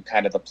into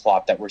kind of the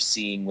plot that we're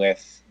seeing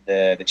with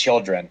the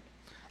children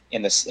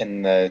in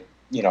the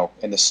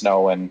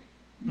snow, and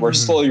we're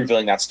slowly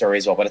revealing that story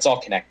as well, but it's all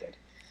connected.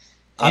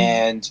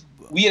 And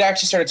we had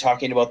actually started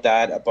talking about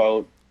that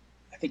about,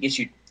 I think,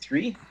 issue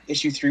 3.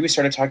 Issue 3, we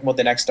started talking about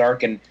the next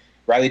arc, and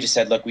Riley just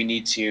said, look,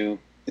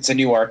 it's a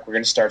new arc, we're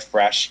going to start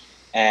fresh,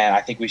 and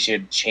I think we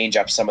should change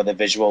up some of the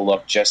visual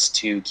look just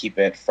to keep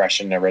it fresh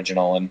and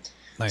original. And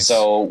nice.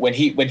 So when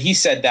he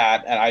said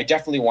that, and I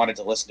definitely wanted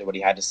to listen to what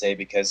he had to say,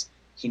 because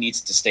he needs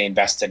to stay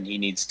invested, and he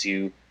needs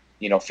to,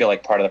 feel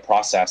like part of the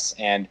process.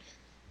 And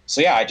so,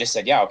 yeah, I just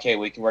said, yeah, okay,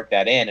 we can work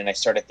that in. And I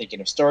started thinking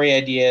of story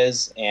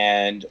ideas.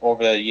 And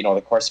over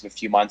the course of a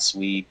few months,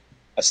 we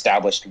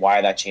established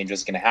why that change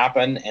was going to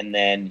happen. And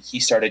then he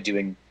started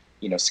doing,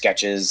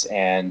 sketches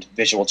and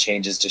visual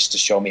changes just to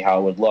show me how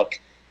it would look.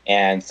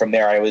 And from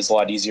there, it was a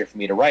lot easier for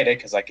me to write it,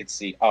 because I could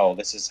see, oh,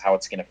 this is how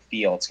it's going to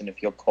feel. It's going to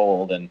feel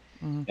cold and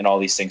all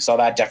these things. So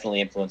that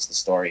definitely influenced the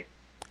story.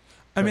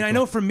 I mean, I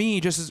know for me,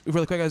 just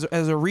really quick,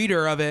 as a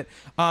reader of it,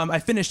 I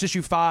finished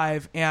issue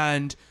 5,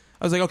 and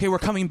I was like, okay, we're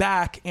coming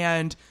back,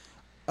 and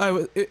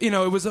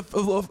it was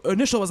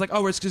initial was like,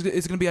 oh, it's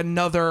going to be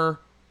another,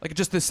 like,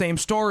 just the same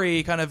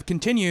story kind of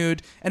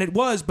continued, and it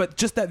was, but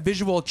just that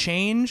visual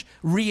change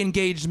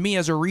re-engaged me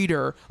as a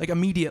reader, like,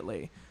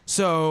 immediately.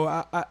 So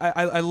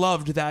I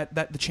loved that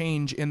the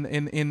change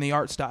in the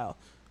art style.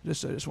 I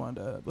just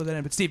wanted to let that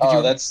in. But Steve,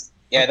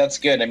 that's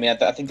good. I mean,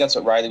 I think that's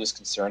what Riley was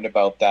concerned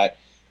about. That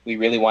we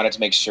really wanted to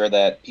make sure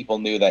that people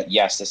knew that,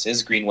 yes, this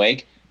is Green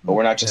Wake, but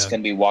we're not just going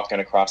to be walking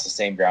across the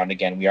same ground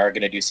again. We are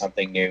going to do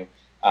something new,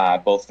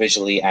 both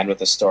visually and with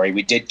the story.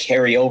 We did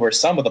carry over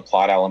some of the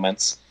plot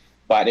elements,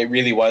 but it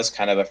really was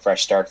kind of a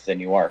fresh start to the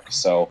new arc.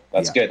 So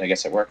that's good. I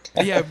guess it worked.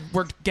 Yeah, it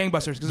worked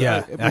gangbusters.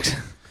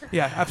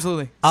 Yeah,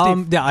 absolutely.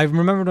 Yeah, I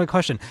remembered my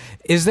question.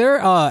 Is there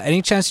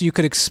any chance you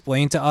could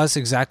explain to us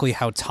exactly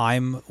how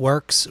time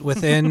works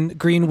within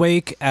Green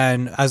Wake,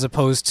 and as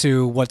opposed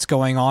to what's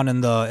going on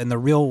in the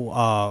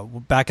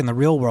real back in the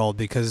real world?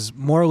 Because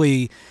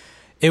Morley,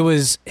 it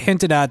was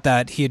hinted at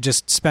that he had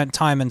just spent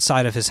time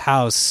inside of his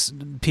house.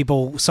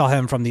 People saw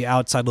him from the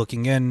outside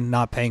looking in,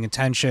 not paying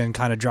attention,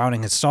 kind of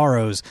drowning his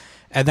sorrows,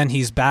 and then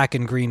he's back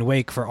in Green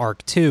Wake for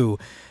Arc 2.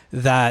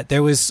 That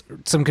there was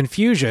some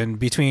confusion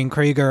between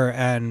Krieger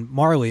and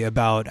Marley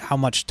about how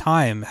much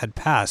time had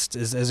passed.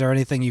 Is there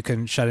anything you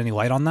can shed any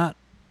light on that?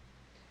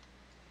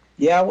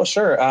 Yeah, well,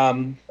 sure.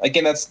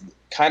 Again, that's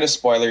kind of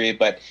spoilery,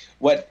 but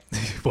what...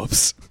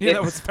 Whoops. Yeah,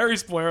 that was very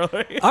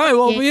spoilery. All right,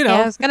 well, you know.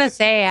 Yeah, I was going to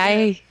say,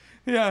 I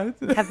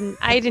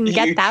didn't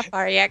get that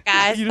far yet,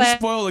 guys. You just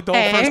spoiled like the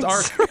whole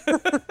first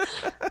arc.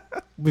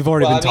 We've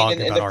already been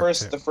talking in about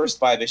the first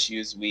 5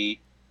 issues,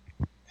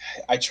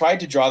 I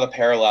tried to draw the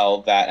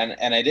parallel that,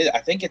 and I did. I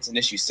think it's in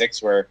issue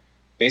 6 where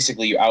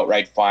basically you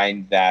outright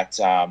find that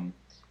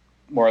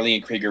Morley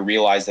and Krieger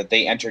realized that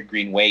they entered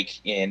Green Wake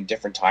in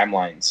different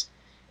timelines.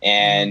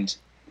 And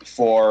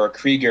for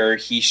Krieger,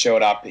 he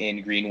showed up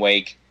in Green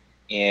Wake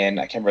in,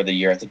 I can't remember the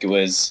year, I think it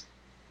was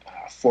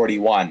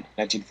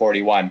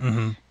 1941.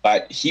 Mm-hmm.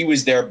 But he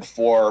was there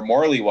before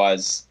Morley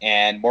was,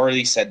 and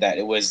Morley said that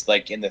it was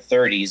like in the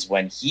 30s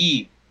when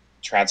he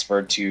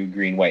transferred to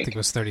Green Wake. I think it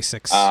was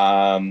 36.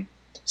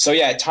 So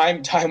yeah,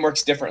 time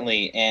works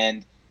differently,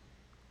 and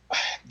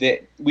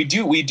we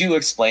do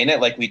explain it,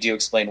 like we do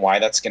explain why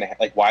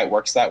why it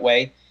works that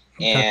way,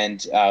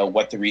 and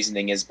what the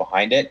reasoning is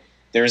behind it.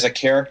 There's a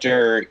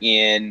character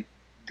in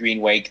Green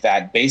Wake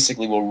that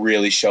basically will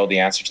really show the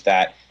answer to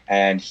that,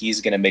 and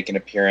he's going to make an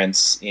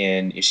appearance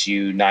in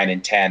issue 9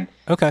 and 10.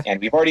 Okay.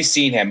 And we've already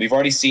seen him,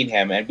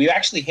 and we've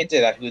actually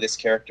hinted at who this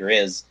character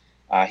is.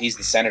 He's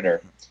the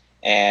Senator.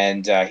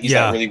 And he's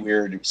that really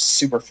weird,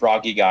 super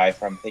froggy guy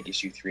from, I think,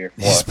 issue 3 or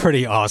 4. He's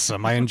pretty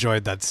awesome. I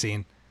enjoyed that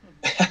scene.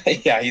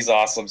 Yeah, he's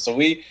awesome. So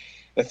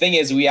the thing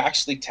is, we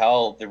actually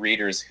tell the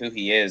readers who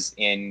he is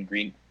in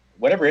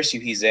whatever issue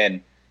he's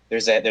in.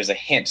 There's a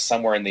hint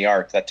somewhere in the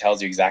arc that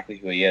tells you exactly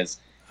who he is,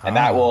 and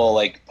that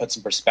will put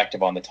some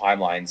perspective on the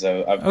timelines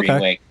of Green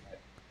Wake.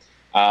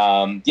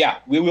 Yeah,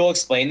 we will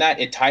explain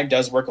that. Time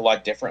does work a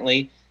lot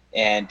differently,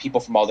 and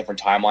people from all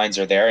different timelines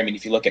are there. I mean,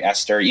 if you look at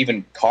Esther,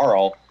 even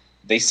Carl,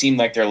 they seem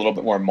like they're a little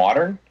bit more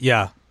modern.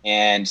 Yeah.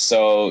 And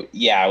so,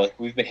 yeah,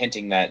 we've been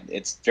hinting that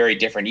it's very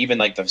different. Even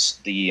like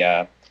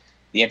the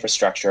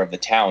infrastructure of the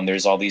town,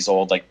 there's all these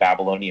old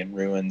Babylonian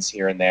ruins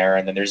here and there,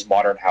 and then there's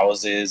modern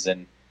houses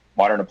and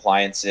modern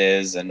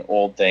appliances and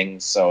old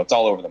things. So it's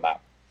all over the map.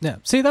 Yeah.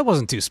 See, that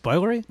wasn't too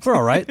spoilery. We're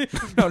all right.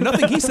 No,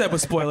 nothing he said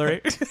was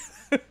spoilery.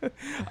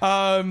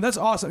 That's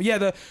awesome.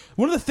 Yeah,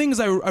 one of the things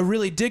I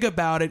really dig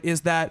about it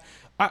is that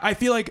I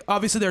feel like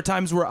obviously there are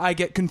times where I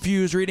get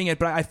confused reading it,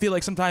 but I feel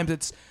like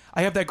sometimes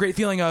I have that great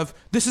feeling of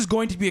this is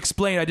going to be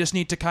explained. I just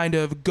need to kind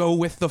of go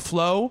with the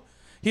flow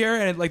here,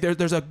 and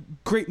there's a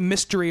great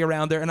mystery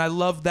around there, and I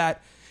love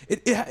that.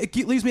 It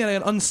leaves me at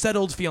an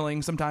unsettled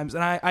feeling sometimes,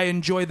 and I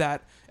enjoy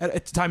that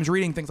at times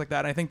reading things like that.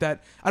 And I think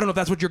that I don't know if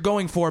that's what you're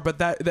going for, but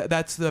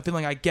that's the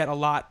feeling I get a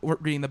lot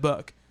reading the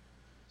book.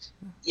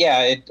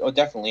 Yeah, it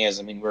definitely is.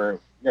 I mean, we're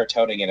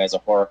touting it as a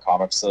horror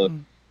comic, so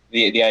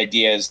the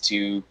idea is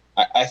to.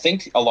 I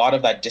think a lot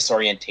of that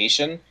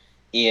disorientation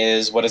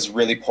is what has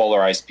really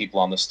polarized people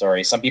on the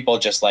story. Some people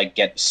just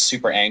get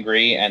super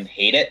angry and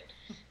hate it.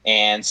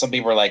 And some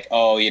people are like,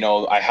 oh,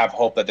 I have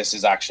hope that this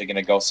is actually going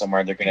to go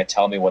somewhere. They're going to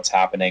tell me what's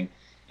happening.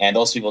 And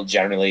those people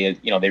generally,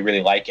 they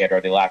really like it or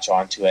they latch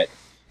onto it.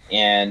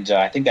 And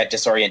I think that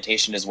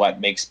disorientation is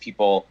what makes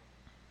people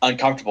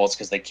uncomfortable. It's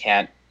because they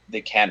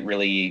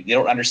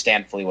don't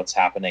understand fully what's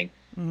happening.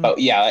 Mm-hmm. But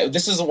yeah,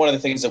 this is one of the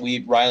things that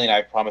Riley and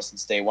I promised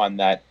since day one,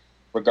 that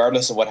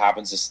regardless of what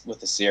happens with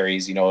the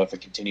series, if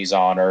it continues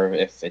on or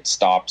if it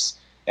stops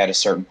at a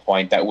certain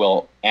point, that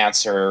will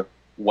answer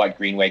what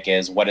Green Wake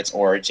is, what its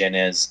origin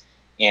is,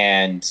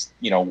 and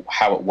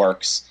how it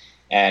works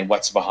and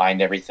what's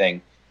behind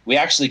everything. We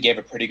actually gave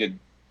a pretty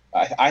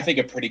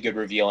good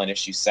reveal in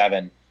issue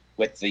 7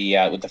 with the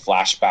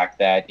flashback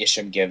that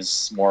Isham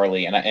gives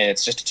Morley, and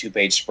it's just a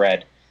 2-page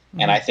spread,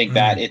 and I think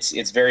that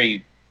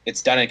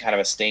it's done in kind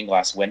of a stained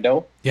glass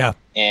window. Yeah.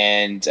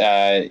 And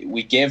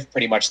we give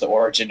pretty much the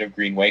origin of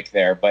Green Wake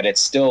there, but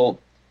it's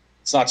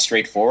not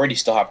straightforward. You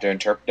still have to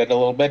interpret it a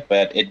little bit,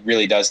 but it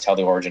really does tell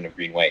the origin of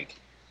Green Wake.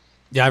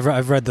 Yeah,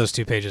 I've read those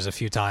 2 pages a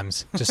few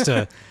times just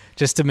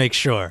to make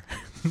sure.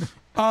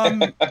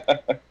 I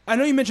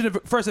know you mentioned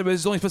it first. It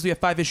was only supposed to be a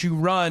 5-issue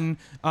run,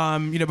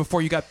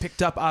 before you got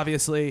picked up,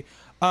 obviously.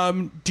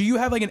 Do you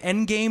have an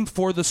end game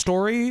for the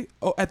story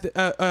at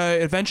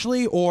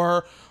eventually,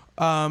 or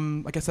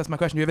I guess that's my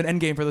question. Do you have an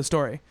end game for the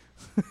story?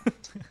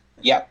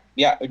 Yeah.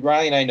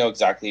 Riley and I know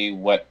exactly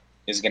what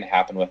is going to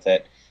happen with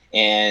it,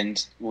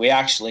 and we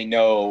actually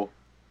know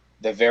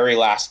the very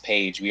last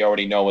page. We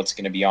already know what's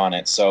going to be on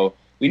it, so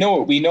we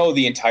know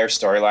the entire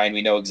storyline.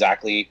 We know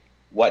exactly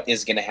what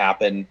is going to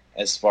happen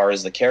as far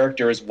as the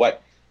characters,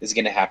 what is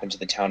going to happen to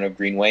the town of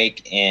Green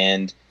Wake,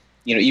 and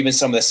even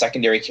some of the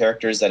secondary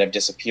characters that have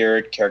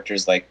disappeared,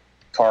 characters like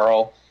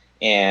Carl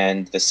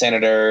and the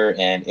senator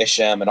and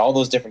Isham and all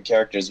those different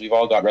characters. We've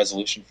all got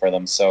resolution for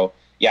them. So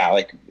yeah,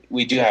 like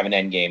we do have an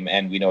end game,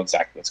 and we know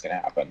exactly what's going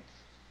to happen.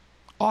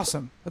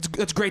 Awesome.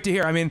 That's great to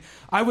hear. I mean,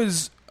 I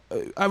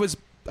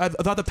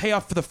thought the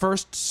payoff for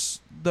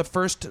the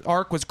first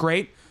arc was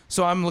great.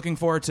 So I'm looking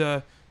forward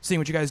to seeing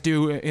what you guys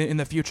do in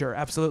the future.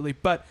 Absolutely.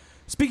 But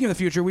speaking of the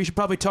future, we should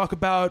probably talk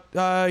about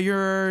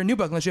your new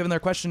book, unless you have another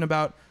question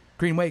about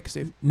Green Wake,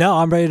 Steve. No,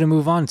 I'm ready to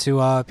move on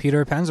to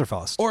Peter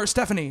Panzerfaust. Or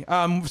Stephanie.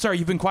 Sorry,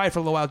 you've been quiet for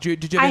a little while.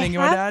 Did you have anything you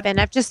want to add?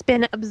 I've just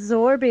been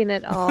absorbing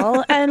it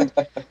all. And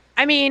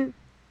I mean,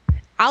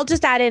 I'll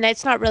just add in,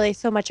 it's not really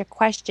so much a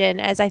question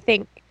as I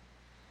think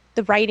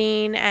the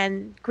writing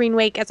and Green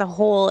Wake as a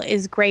whole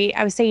is great.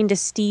 I was saying to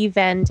Steve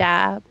and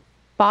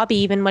Bobby,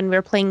 even when we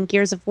were playing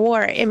Gears of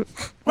War, I mean,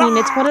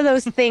 it's one of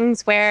those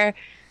things where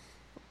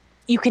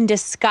you can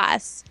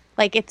discuss.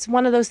 Like, it's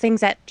one of those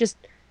things that just,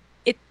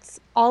 it's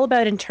all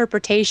about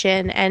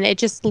interpretation, and it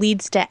just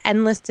leads to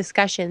endless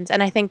discussions.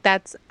 And I think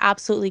that's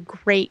absolutely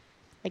great.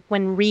 Like,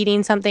 when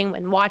reading something,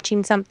 when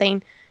watching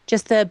something,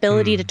 just the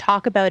ability to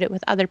talk about it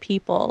with other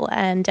people.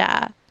 And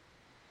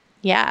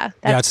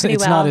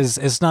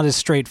it's not as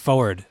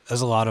straightforward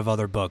as a lot of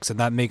other books, and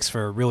that makes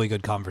for really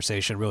good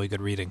conversation, really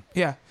good reading.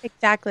 Yeah,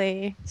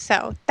 exactly.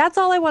 So that's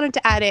all I wanted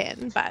to add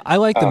in. But I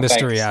like the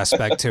mystery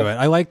aspect to it.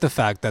 I like the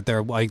fact that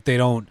they're like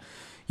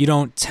you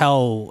don't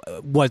tell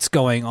what's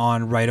going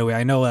on right away.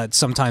 I know that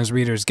sometimes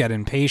readers get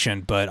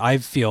impatient, but I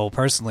feel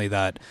personally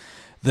that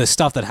the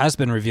stuff that has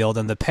been revealed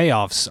and the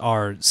payoffs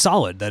are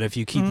solid, that if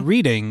you keep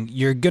reading,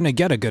 you're going to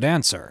get a good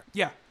answer.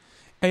 Yeah,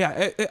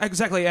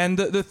 exactly. And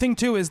the thing,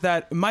 too, is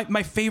that my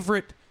two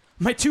favorite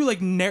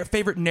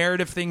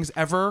narrative things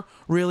ever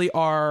really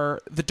are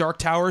the Dark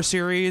Tower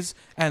series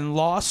and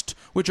Lost,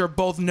 which are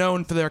both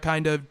known for their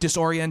kind of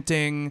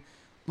disorienting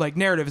like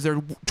narratives.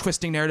 They're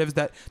twisting narratives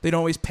that they don't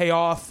always pay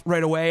off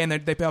right away, and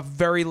they pay off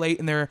very late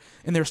in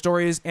their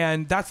stories.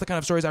 And that's the kind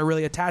of stories I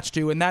really attach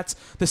to, and that's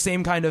the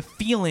same kind of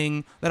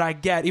feeling that I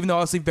get, even though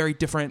obviously very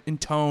different in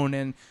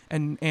tone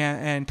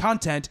and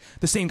content.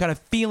 The same kind of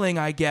feeling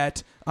I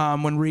get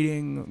when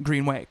reading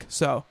Green Wake.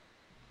 So,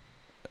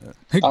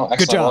 good job.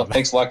 Well,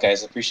 thanks a lot,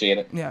 guys. Appreciate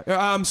it.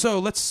 Yeah. So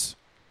let's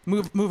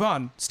move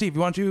on. Steve,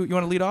 you want to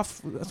lead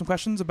off with some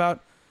questions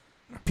about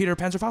Peter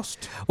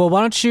Panzerfaust? Well,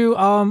 why don't you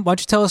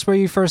tell us where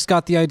you first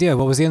got the idea?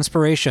 What was the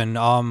inspiration?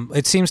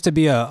 It seems to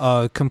be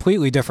a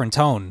completely different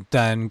tone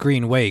than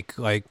Green Wake,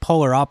 like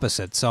polar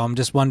opposite. So I'm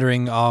just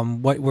wondering,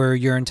 what were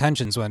your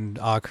intentions when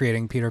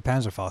creating Peter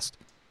Panzerfaust?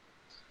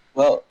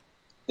 Well,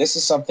 this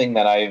is something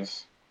that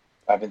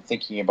I've been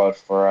thinking about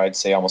for, I'd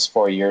say, almost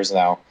 4 years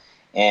now.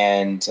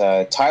 And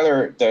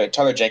Tyler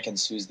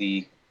Jenkins, who's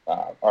the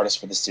artist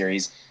for the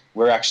series,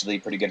 we're actually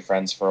pretty good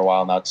friends for a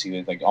while now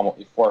too, like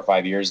almost 4 or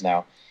 5 years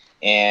now.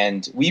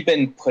 And we've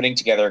been putting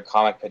together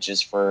comic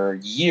pitches for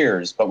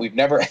years, but we've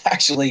never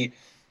actually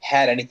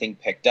had anything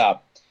picked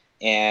up.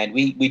 And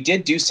we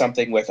did do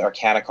something with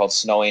Arcana called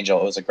Snow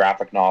Angel. It was a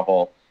graphic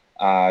novel.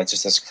 It's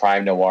just this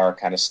crime noir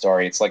kind of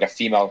story. It's like a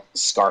female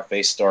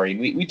Scarface story.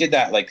 And we did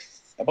that like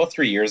about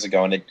 3 years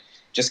ago, and it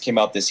just came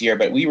out this year.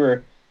 But we've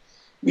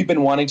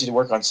been wanting to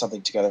work on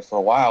something together for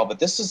a while. But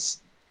this is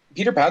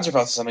Peter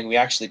Panzerfaust is something we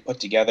actually put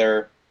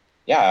together,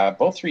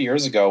 about 3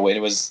 years ago. And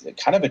it was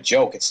kind of a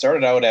joke. It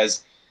started out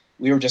as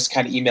we were just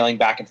kind of emailing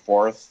back and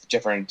forth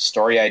different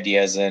story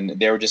ideas, and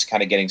they were just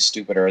kind of getting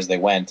stupider as they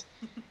went.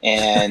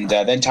 And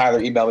then Tyler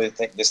emailed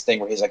me this thing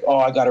where he's like, "Oh,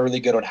 I got a really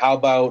good one. How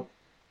about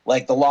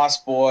like the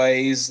Lost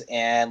Boys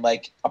and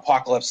like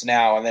Apocalypse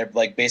Now?" And they're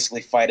like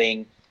basically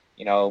fighting,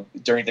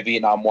 during the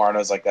Vietnam War. And I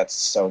was like, "That's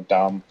so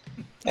dumb."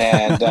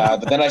 And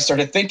but then I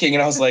started thinking,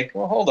 and I was like,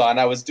 "Well, hold on."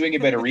 I was doing a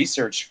bit of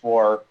research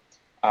for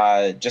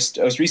I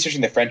was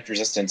researching the French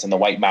Resistance and the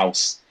White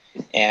Mouse,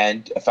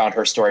 and I found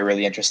her story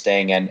really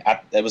interesting. And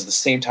it was the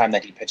same time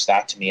that he pitched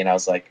that to me, and I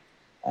was like,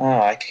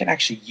 "Oh, I can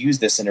actually use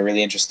this in a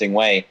really interesting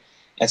way."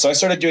 And so I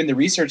started doing the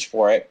research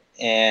for it,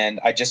 and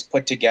I just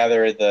put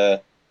together I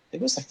think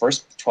it was the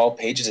first 12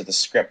 pages of the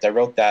script. I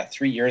wrote that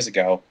 3 years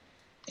ago,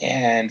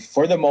 and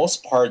for the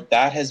most part,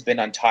 that has been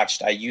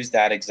untouched. I used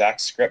that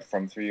exact script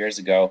from 3 years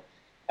ago.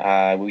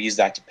 We used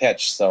that to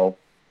pitch. So,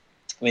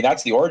 I mean,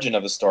 that's the origin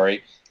of the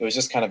story. It was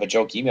just kind of a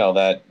joke email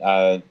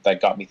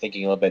that got me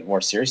thinking a little bit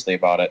more seriously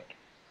about it.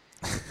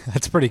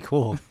 That's pretty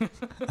cool.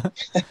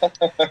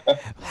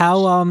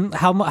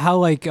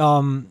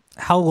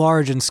 How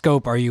large in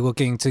scope are you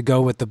looking to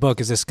go with the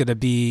book? Is this going to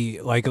be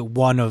like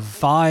one of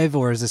 5,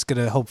 or is this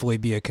going to hopefully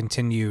be a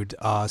continued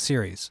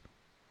series?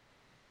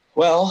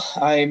 Well,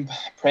 I'm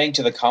praying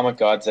to the comic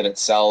gods that it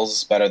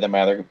sells better than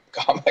my other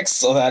comics,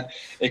 so that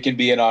it can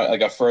be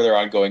a further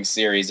ongoing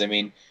series. I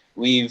mean,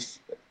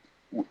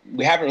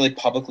 we haven't really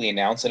publicly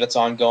announced that it's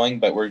ongoing,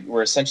 but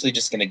we're essentially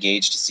just going to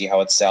gauge to see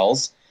how it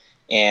sells.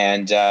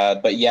 And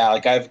but yeah,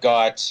 like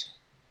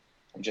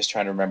I'm just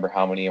trying to remember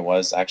how many it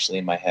was actually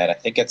in my head. I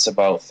think it's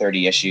about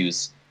 30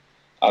 issues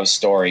of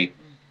story,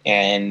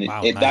 and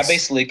Wow, that nice.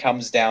 basically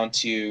comes down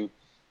to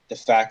the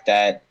fact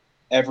that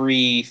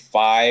every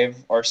 5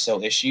 or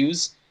so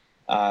issues,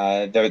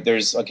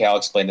 there's okay. I'll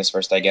explain this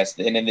first, I guess.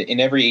 In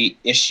every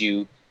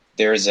issue,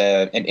 there's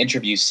an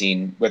interview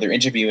scene where they're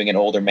interviewing an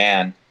older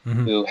man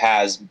who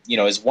has,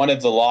 is one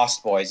of the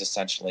Lost Boys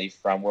essentially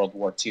from World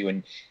War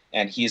II,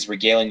 and he's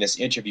regaling this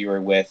interviewer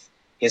with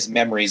his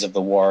memories of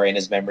the war and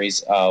his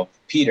memories of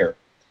Peter.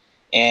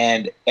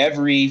 And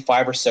every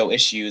 5 or so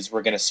issues,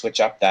 we're going to switch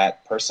up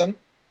that person.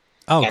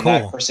 Oh, And cool.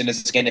 that person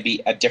is going to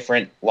be a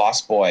different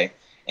Lost Boy.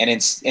 And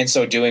in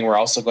so doing, we're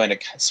also going to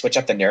switch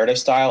up the narrative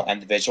style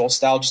and the visual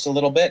style just a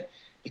little bit,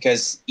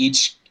 because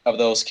each of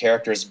those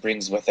characters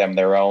brings with them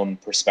their own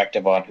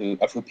perspective on who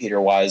Peter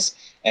was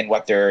and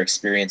what their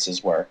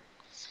experiences were.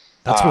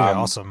 That's really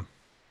awesome.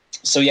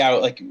 So yeah,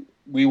 like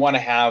we want to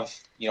have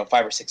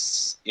 5 or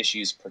 6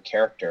 issues per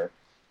character,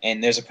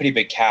 and there's a pretty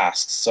big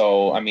cast.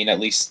 So at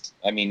least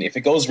if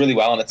it goes really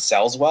well and it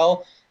sells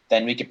well,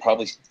 then we could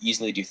probably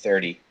easily do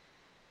 30.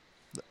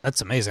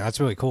 That's amazing. That's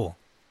really cool.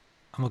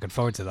 I'm looking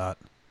forward to that.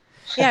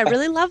 Yeah, I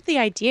really love the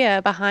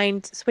idea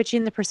behind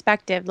switching the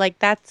perspective. Like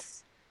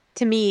that's,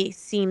 to me,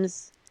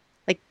 seems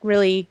like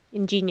really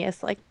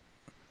ingenious. Like,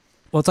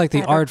 Well, it's like the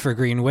better. art for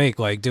Green Wake,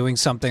 like doing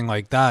something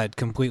like that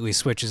completely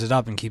switches it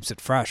up and keeps it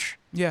fresh.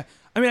 Yeah.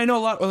 I mean, I know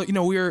a lot.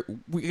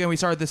 We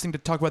started this thing to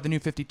talk about the New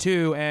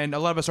 52, and a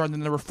lot of us are in the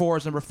number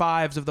 4s, number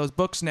 5s of those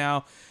books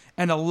now,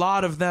 and a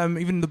lot of them,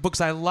 even the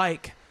books I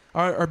like,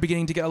 are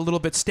beginning to get a little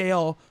bit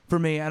stale for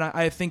me. And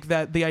I think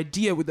that the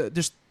idea with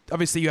just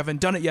obviously you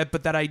haven't done it yet,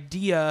 but that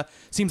idea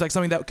seems like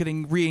something that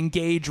could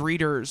re-engage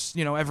readers,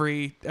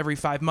 every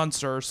 5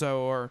 months or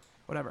so or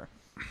whatever.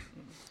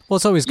 Well,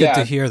 it's always good Yeah.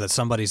 to hear that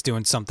somebody's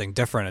doing something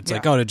different. It's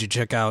like, Yeah. oh, did you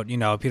check out,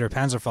 Peter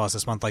Panzerfaust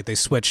this month? Like they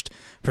switched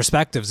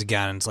perspectives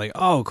again. And it's like,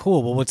 oh,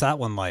 cool. Well, what's that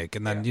one like?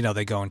 And then,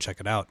 they go and check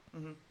it out.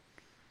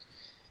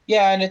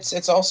 Yeah, and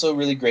it's also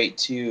really great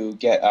to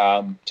get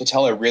to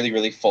tell a really,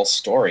 really full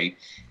story.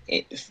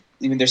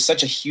 There's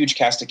such a huge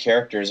cast of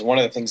characters. One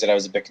of the things that I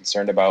was a bit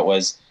concerned about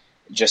was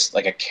just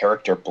like a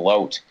character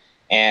bloat.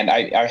 And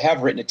I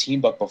have written a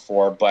team book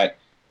before, but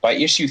by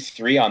issue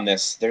 3 on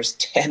this, there's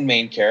 10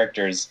 main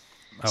characters.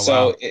 Oh,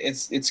 So wow.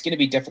 it's going to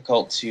be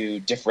difficult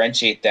to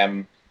differentiate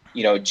them,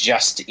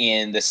 just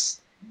in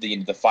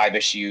the 5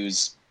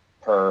 issues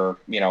per,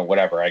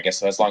 whatever, I guess,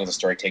 so as long as the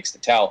story takes to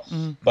tell.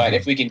 But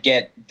if we can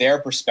get their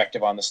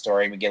perspective on the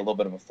story and we get a little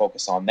bit of a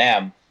focus on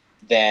them,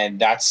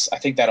 then I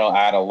think that'll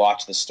add a lot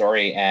to the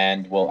story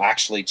and will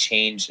actually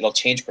change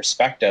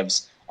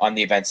perspectives on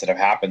the events that have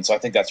happened. So I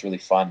think that's really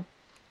fun.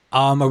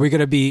 Are we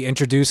going to be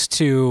introduced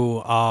to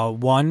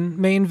one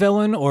main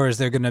villain, or is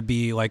there going to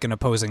be like an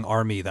opposing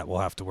army that we'll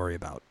have to worry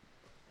about?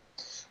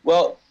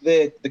 Well,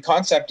 the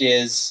concept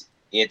is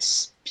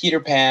it's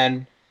Peter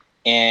Pan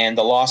and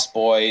the Lost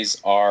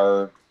Boys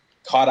are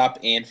caught up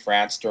in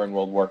France during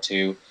World War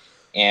II,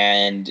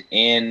 and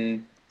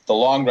in the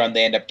long run,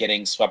 they end up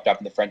getting swept up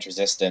in the French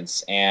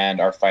Resistance and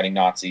are fighting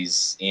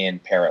Nazis in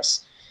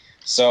Paris.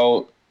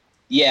 So,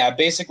 yeah,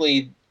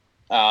 basically,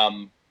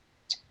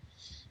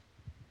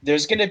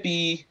 there's going to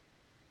be...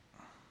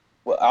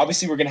 Well,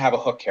 obviously, we're going to have a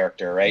Hook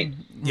character, right?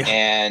 Yeah.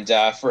 And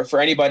for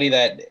anybody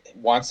that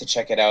wants to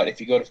check it out, if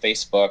you go to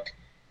Facebook,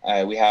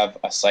 we have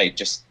a site.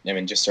 Just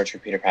search for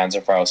Peter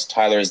Panzerfaust.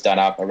 Tyler has done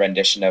up a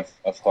rendition of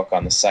Hook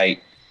on the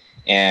site,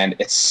 and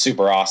it's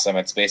super awesome.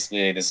 It's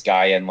basically this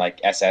guy in like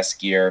SS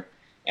gear,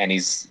 and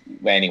it's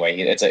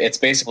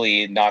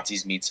basically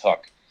Nazis meets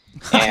Hook.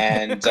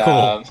 And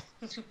Cool.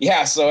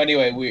 yeah, so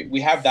anyway,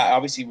 we have that.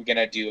 Obviously, we're going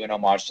to do an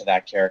homage to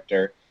that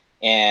character,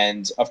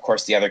 and of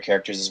course the other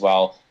characters as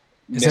well.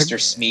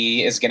 Mr.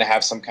 Smee is going to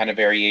have some kind of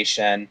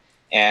variation,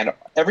 and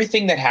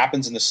everything that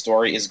happens in the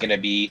story is going to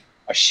be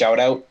a shout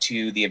out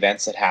to the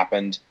events that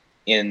happened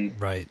in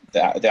Right.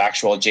 the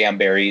actual J.M.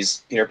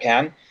 Barrie's Peter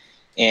Pan.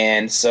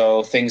 And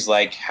so things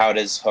like, how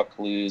does Hook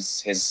lose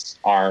his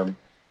arm?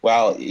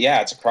 Well, yeah,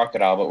 it's a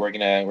crocodile, but we're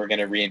gonna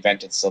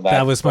reinvent it so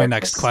that was my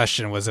next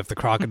question, was if the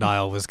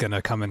crocodile was going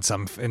to come in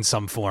some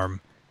form,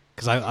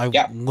 because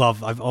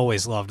I've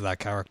always loved that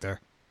character.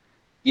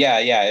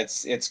 Yeah,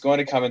 it's going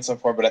to come in some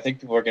form, but I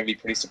think people are going to be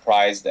pretty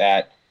surprised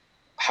at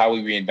how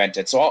we reinvent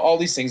it. So all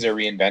these things are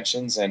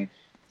reinventions, and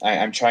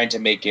I'm trying to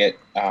make it.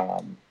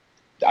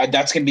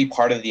 That's going to be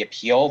part of the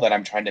appeal that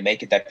I'm trying to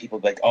make it. That people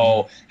be like,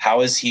 oh,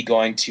 how is he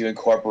going to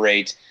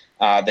incorporate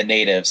the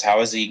natives? How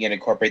is he going to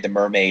incorporate the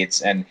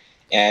mermaids? And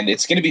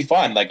it's going to be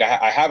fun. Like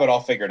I have it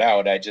all figured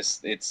out.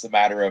 It's a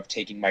matter of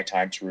taking my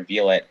time to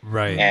reveal it.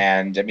 Right.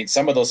 And I mean,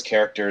 some of those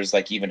characters,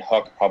 like even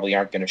Hook, probably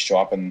aren't going to show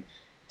up in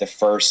the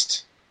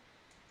first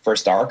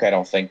arc, I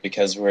don't think,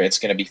 because it's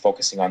going to be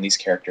focusing on these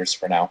characters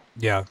for now.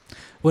 Yeah.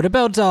 What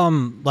about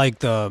like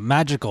the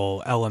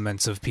magical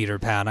elements of Peter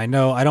Pan? I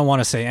know I don't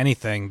want to say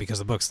anything because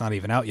the book's not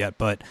even out yet,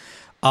 but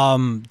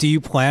Do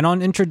you plan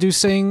on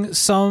introducing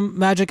some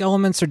magic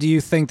elements, or do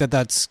you think that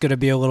that's going to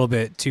be a little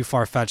bit too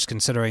far-fetched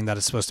considering that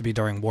it's supposed to be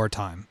during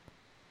wartime?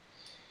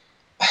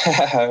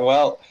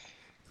 Well,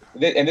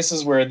 and this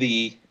is where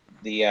the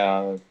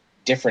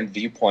different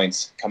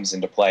viewpoints comes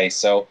into play.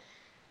 So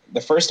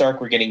the first arc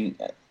we're getting,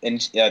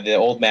 the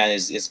old man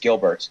is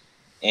Gilbert,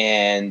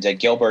 and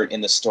Gilbert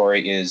in the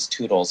story is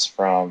Toodles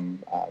from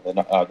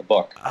the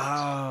book.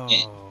 Oh.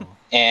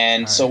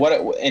 And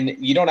so and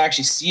you don't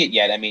actually see it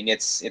yet. I mean,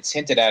 it's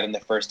hinted at in the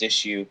first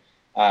issue.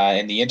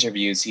 In the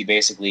interviews, he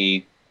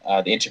basically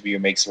the interviewer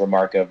makes a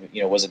remark of,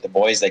 was it the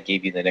boys that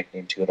gave you the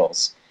nickname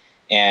Toodles?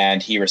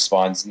 And he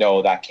responds,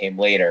 no, that came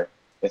later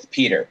with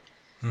Peter.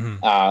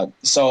 Mm-hmm.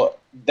 So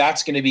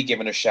that's going to be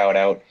given a shout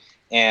out.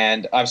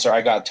 And I'm sorry,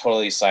 I got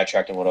totally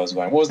sidetracked on what I was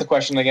going. What was the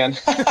question again?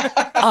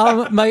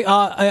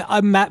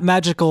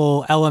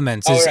 Magical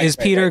elements. Is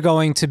Peter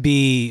going to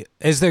be?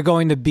 Is there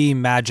going to be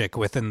magic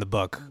within the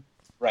book?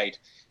 Right.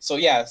 So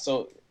yeah.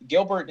 So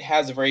Gilbert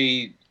has a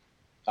very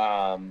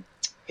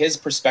his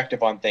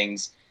perspective on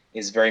things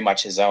is very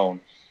much his own,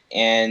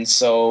 and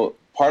so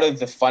part of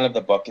the fun of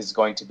the book is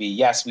going to be,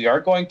 yes, we are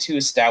going to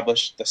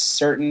establish the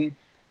certain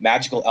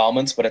magical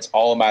elements, but it's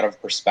all a matter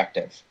of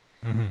perspective.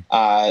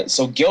 Mm-hmm.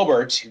 So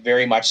Gilbert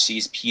very much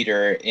sees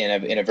Peter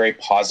in a very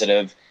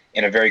positive,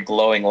 in a very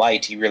glowing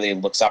light. He really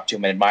looks up to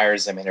him and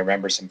admires him and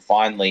remembers him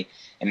fondly.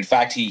 And in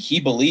fact, he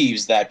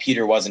believes that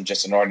Peter wasn't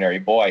just an ordinary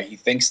boy. He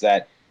thinks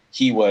that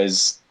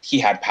he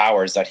had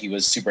powers, that he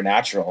was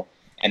supernatural,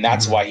 and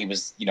that's why he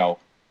was,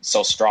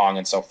 so strong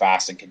and so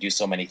fast and could do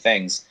so many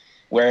things.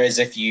 Whereas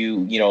if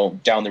you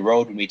down the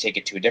road when we take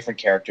it to a different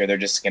character, they're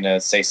just going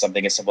to say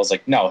something as simple as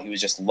like, no, he was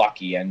just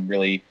lucky and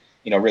really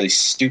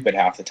stupid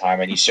half the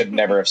time, and he should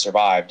never have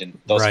survived, and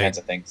those kinds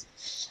of things.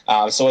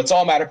 So it's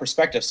all a matter of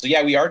perspective. So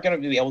yeah, we are going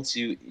to be able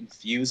to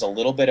infuse a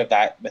little bit of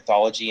that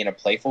mythology in a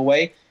playful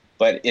way,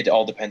 but it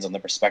all depends on the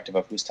perspective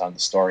of who's telling the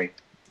story.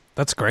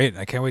 That's great.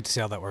 I can't wait to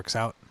see how that works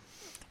out.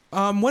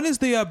 When is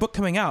the book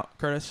coming out,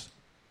 Kurtis?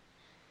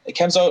 It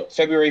comes out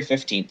February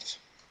 15th.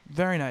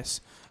 Very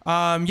nice.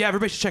 Yeah,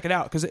 everybody should check it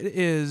out because it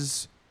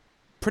is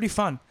pretty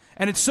fun.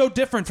 And it's so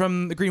different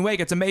from the Green Wake.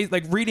 It's amazing.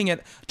 Like reading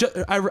it,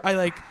 I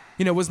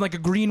was in like a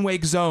Green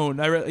Wake zone.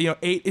 I read,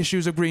 8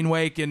 issues of Green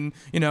Wake in,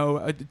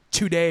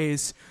 2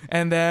 days.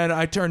 And then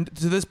I turned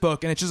to this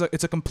book and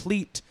it's a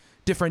complete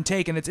different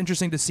take. And it's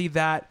interesting to see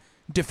that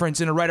difference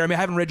in a writer. I mean,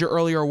 I haven't read your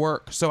earlier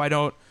work, so I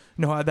don't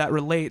know how that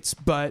relates,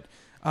 but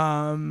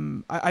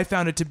I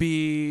found it to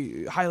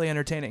be highly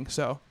entertaining.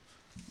 So.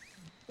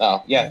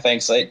 Oh, yeah,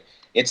 thanks.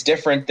 It's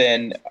different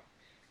than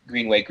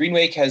Green Wake. Green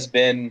Wake has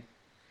been,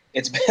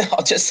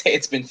 I'll just say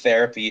it's been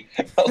therapy.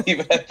 I'll leave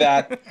it at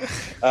that.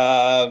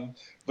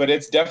 But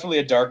it's definitely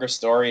a darker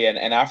story.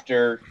 And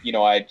after,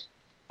 I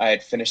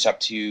had finished up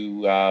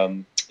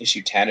to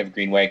issue 10 of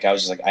Green Wake, I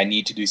was just like, I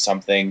need to do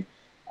something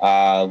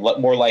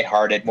more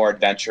lighthearted, more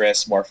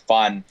adventurous, more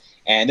fun.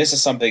 And this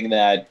is something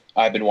that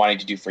I've been wanting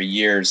to do for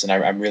years, and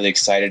I'm really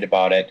excited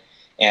about it.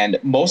 And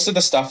most of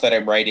the stuff that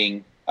I'm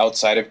writing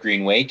outside of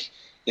Green Wake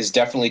is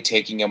definitely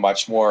taking a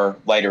much more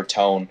lighter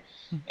tone.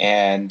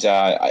 And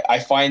I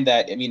find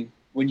that,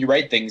 when you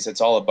write things,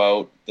 it's all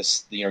about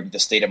this, the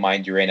state of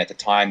mind you're in at the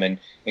time. And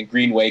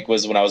Green Wake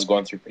was when I was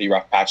going through a pretty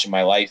rough patch in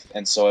my life.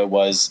 And so it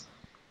was,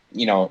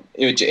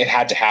 it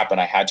had to happen.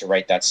 I had to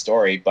write that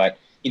story. But,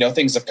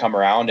 things have come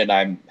around and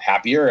I'm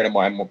happier and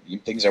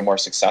things are more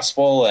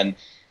successful. And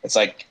it's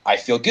like, I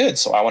feel good.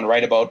 So I want to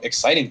write about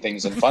exciting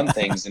things and fun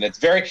things. And it's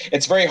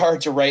very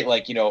hard to write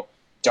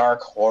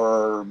dark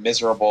horror,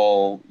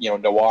 miserable,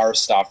 noir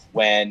stuff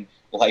when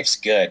life's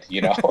good,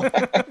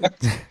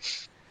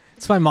 That's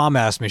my mom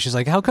asked me. She's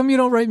like, "How come you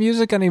don't write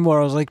music anymore?"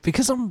 I was like,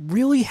 "Because I'm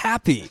really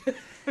happy."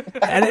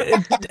 And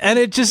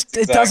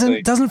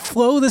it doesn't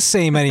flow the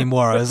same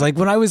anymore. I was like,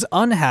 when I was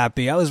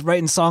unhappy, I was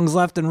writing songs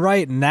left and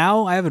right, and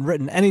now I haven't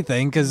written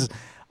anything because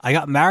I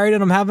got married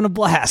and I'm having a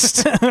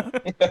blast.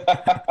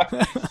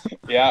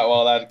 Yeah,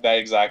 well,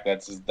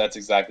 that's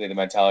exactly the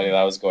mentality that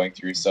I was going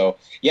through. So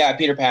yeah,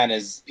 Peter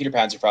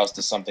Panzerfaust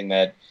is something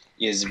that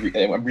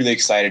I'm really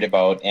excited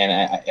about, and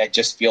I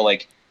just feel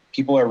like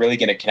people are really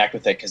going to connect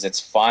with it because it's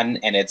fun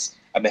and it's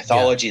a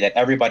mythology that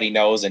everybody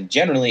knows, and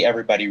generally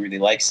everybody really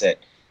likes it.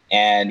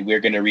 And we're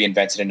going to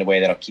reinvent it in a way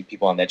that'll keep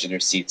people on the edge of their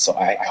seats. So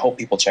I hope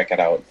people check it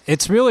out.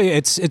 It's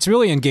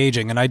really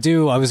engaging. And I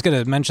was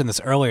going to mention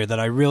this earlier that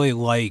I really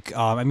like,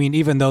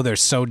 even though they're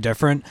so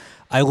different,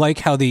 I like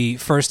how the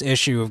first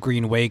issue of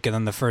Green Wake and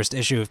then the first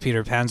issue of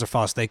Peter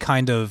Panzerfaust, they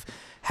kind of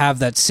have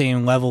that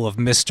same level of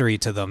mystery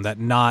to them, that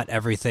not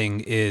everything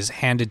is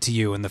handed to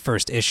you in the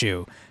first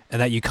issue and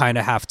that you kind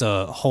of have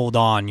to hold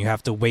on. You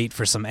have to wait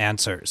for some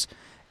answers.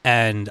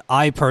 And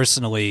I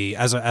personally,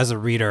 as a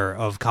reader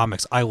of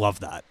comics, I love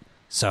that.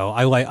 So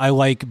I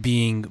like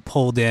being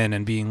pulled in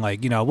and being like,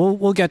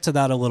 we'll get to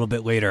that a little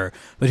bit later,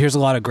 but here's a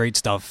lot of great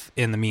stuff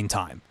in the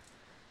meantime.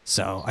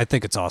 So I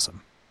think it's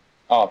awesome.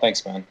 Oh,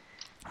 thanks, man.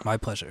 My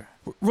pleasure.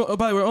 By the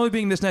way, we're only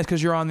being this nice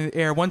because you're on the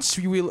air. Once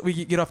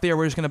we get off the air,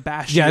 we're just going to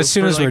bash you. Yeah, as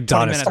soon as we're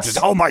done, it's just,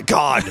 oh my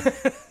God.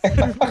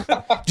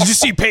 Did you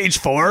see page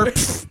 4?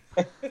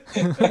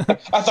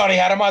 I thought he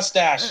had a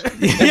mustache.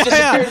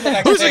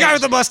 Yeah. Who's the guy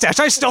with the mustache?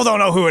 I still don't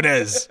know who it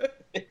is.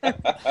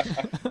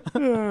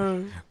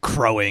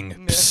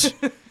 Crowing.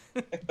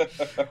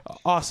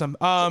 Awesome.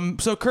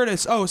 So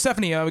Kurtis,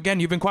 Stephanie, again,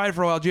 you've been quiet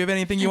for a while. Do you have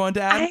anything you want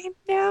to add? I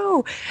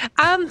know.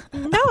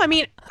 No, I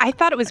mean, I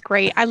thought it was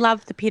great. I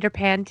loved the Peter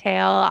Pan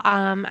tale.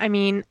 I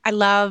mean,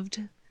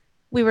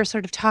 we were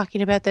sort of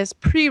talking about this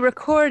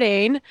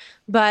pre-recording,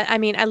 but I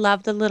mean, I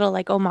love the little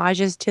like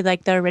homages to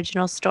like the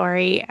original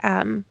story.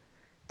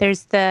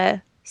 There's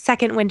the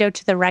second window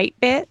to the right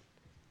bit,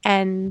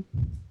 and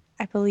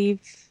I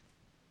believe,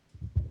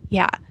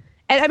 yeah.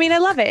 And I mean, I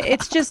love it.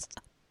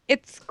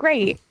 It's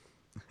great.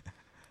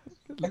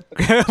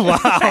 Wow.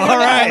 All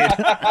right.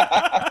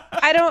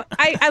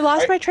 I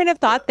lost my train of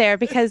thought there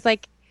because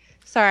like,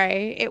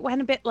 sorry, it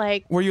went a bit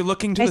like. Were you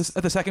looking at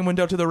the second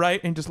window to the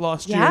right and just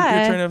lost your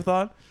train of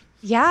thought?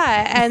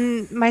 Yeah,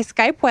 and my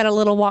Skype went a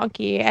little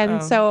wonky,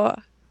 and so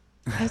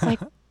I was like,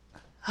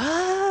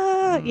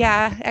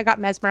 yeah, I got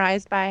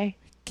mesmerized by.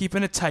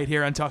 Keeping it tight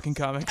here on Talking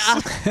Comics.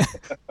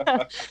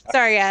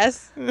 Sorry,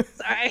 guys.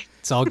 Sorry.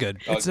 It's all good.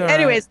 It's all right.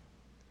 Anyways,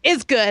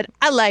 it's good.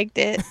 I liked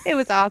it. It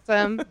was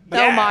awesome.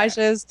 The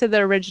homages to the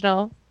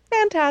original.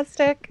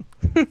 Fantastic.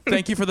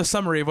 Thank you for the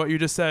summary of what you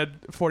just said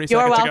 40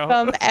 You're seconds ago.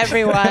 welcome,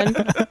 everyone.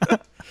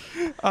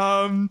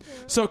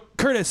 So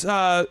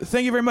Kurtis,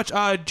 thank you very much.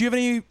 Do you have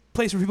any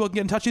place where people can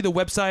get in touch with you? The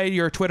website,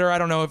 your Twitter? I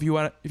don't know if you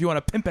want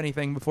to pimp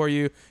anything before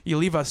you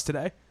leave us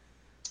today.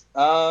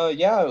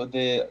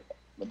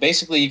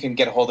 Basically, you can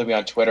get a hold of me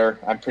on Twitter.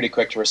 I'm pretty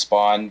quick to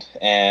respond,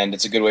 and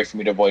it's a good way for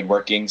me to avoid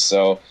working.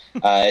 So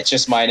it's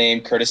just my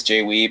name, Kurtis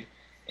J. Wiebe.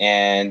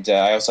 And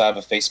I also have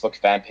a Facebook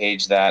fan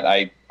page that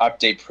I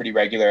update pretty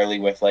regularly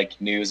with like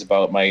news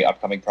about my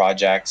upcoming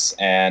projects,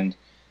 and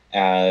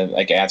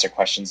I can answer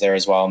questions there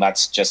as well. And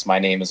that's just my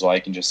name as well.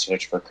 You can just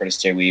search for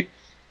Kurtis J. Wiebe.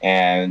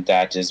 And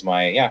that is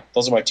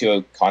those are my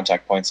two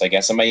contact points, I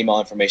guess. And my email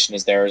information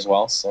is there as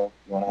well. So if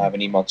you want to have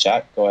an email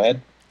chat, go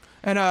ahead.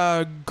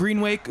 And Green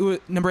Wake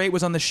number 8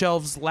 was on the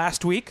shelves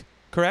last week,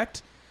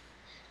 correct?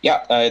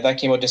 Yeah, that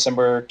came out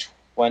December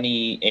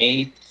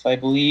 28th, I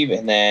believe.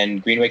 And then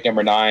Green Wake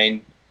number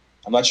 9,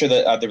 I'm not sure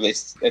the other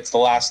release. It's the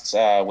last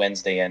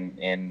Wednesday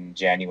in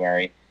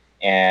January.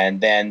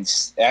 And then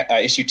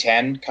issue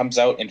 10 comes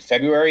out in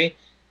February.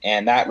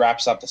 And that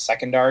wraps up the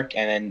second arc,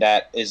 and then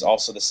that is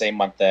also the same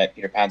month that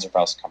Peter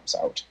Panzerfaust comes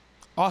out.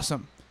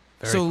 Awesome.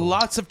 Very so cool.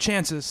 Lots of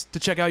chances to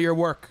check out your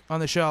work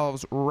on the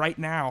shelves right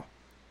now.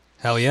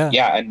 Hell yeah.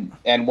 Yeah,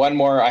 and one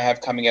more I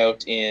have coming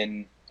out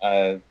in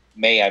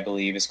May, I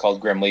believe, is called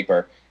Grim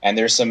Leaper, and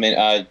there's some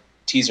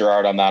teaser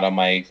art on that on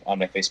my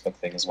Facebook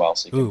thing as well.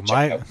 So you can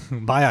check it out.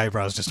 My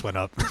eyebrows just went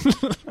up.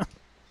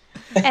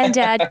 And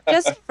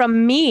just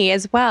from me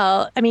as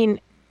well, I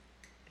mean,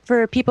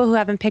 for people who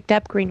haven't picked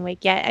up Green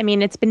Wake yet, I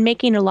mean, it's been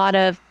making a lot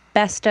of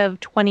best of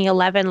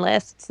 2011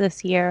 lists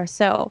this year.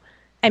 So,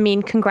 I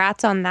mean,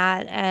 congrats on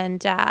that.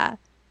 And, I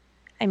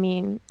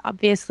mean,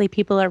 obviously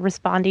people are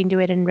responding to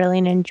it and really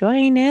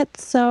enjoying it.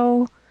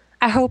 So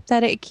I hope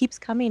that it keeps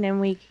coming and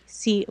we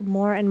see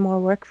more and more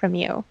work from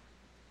you.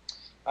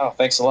 Oh,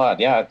 thanks a lot.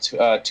 Yeah,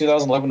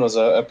 2011 was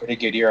a pretty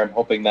good year. I'm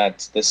hoping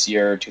that this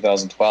year,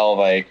 2012,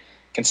 I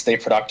can stay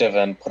productive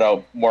and put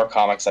out more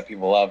comics that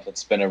people love.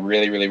 It's been a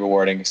really, really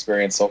rewarding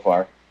experience so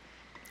far.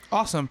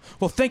 Awesome.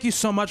 Well, thank you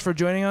so much for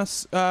joining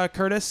us,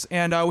 Kurtis,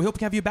 and we hope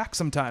to have you back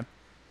sometime.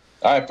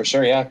 All right, for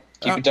sure, yeah.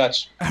 Keep in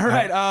touch. All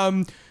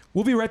right.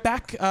 We'll be right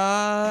back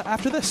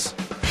after this.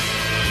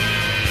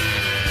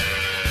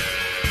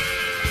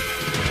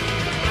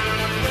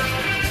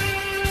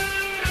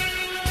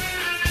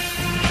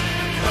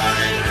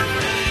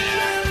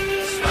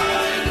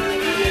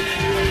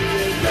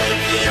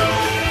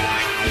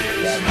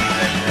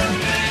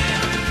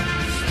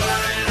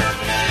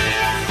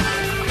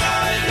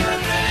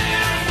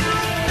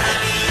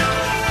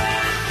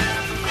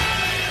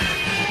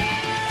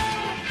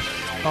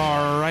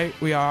 All right,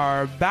 we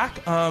are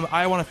back.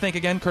 I want to thank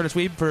again Kurtis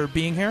Wiebe for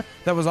being here.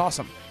 That was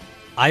awesome.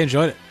 I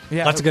enjoyed it.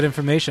 Yeah. Lots of good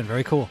information.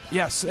 Very cool.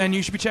 Yes, and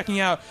you should be checking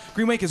out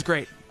Green Wake is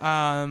great.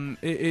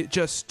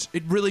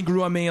 It really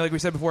grew on me. Like we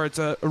said before, it's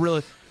a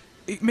really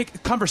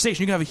make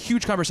conversation. You can have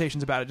huge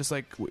conversations about it, just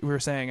like we were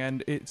saying,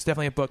 and it's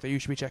definitely a book that you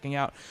should be checking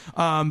out.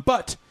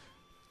 But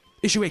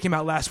issue 8 came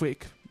out last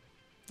week.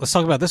 Let's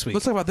talk about this week.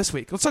 Let's talk about this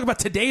week. Let's talk about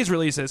today's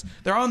releases.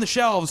 They're on the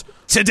shelves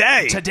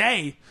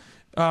Today.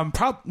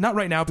 Not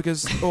right now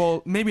because,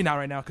 well, maybe not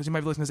right now because you might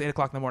be listening to this 8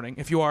 o'clock in the morning.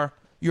 If you're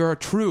a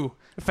true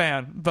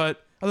fan,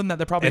 but other than that,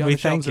 they're probably And on we the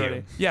shelves thank you.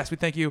 already. Yes, we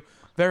thank you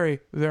very,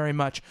 very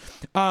much.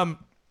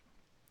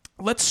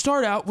 Let's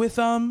start out with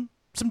some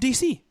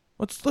DC.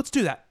 Let's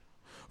do that.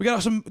 We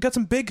got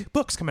some big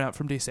books coming out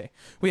from DC.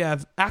 We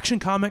have Action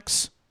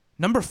Comics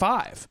number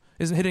 5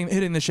 is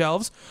hitting the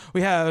shelves.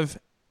 We have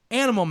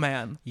Animal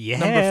Man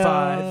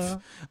number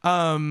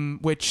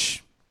 5,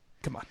 which.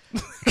 Come on.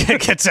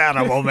 It's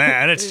Animal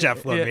Man. It's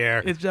Jeff Lemire.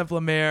 Yeah, it's Jeff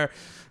Lemire.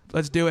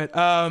 Let's do it.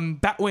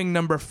 Batwing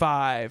number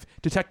 5.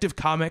 Detective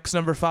Comics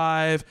number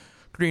 5.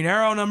 Green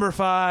Arrow number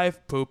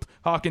 5, poop.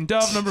 Hawk and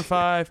Dove number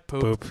 5,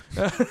 poop.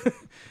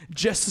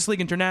 Justice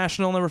League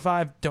International number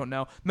 5, don't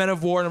know. Men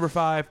of War number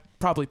 5,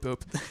 probably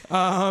poop.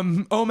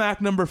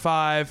 OMAC number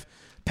 5.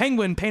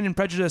 Penguin, Pain and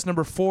Prejudice,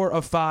 number 4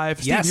 of 5.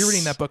 Steve, Yes. you're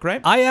reading that book, right?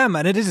 I am,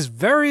 and it is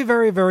very,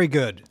 very, very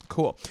good.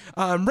 Cool.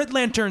 Red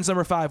Lanterns,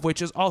 number 5,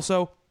 which is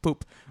also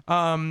poop.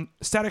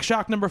 Static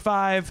Shock, number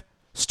 5.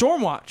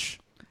 Stormwatch,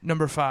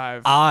 number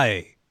 5.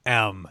 I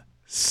am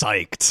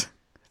psyched.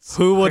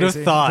 Who would have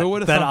crazy. thought Who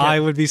would've that thunk it? I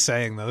would be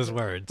saying those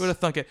words? Who would have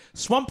thunk it?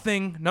 Swamp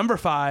Thing, number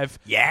 5.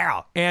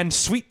 Yeah. And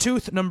Sweet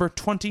Tooth, number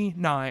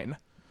 29.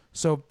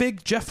 So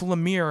big Jeff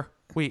Lemire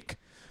week.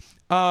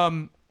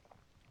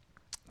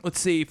 Let's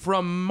see.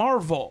 From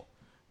Marvel,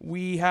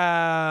 we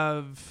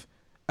have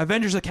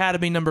Avengers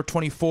Academy number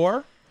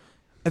 24,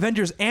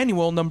 Avengers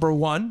Annual number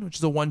 1, which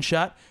is a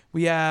one-shot.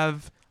 We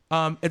have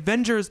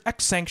Avengers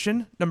X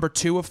Sanction number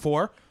 2 of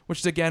 4, which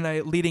is again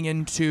leading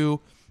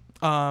into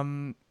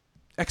X-Men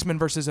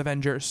versus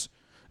Avengers.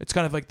 It's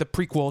kind of like the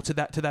prequel to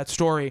that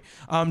story.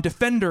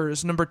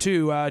 Defenders number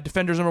 2.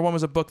 Defenders number 1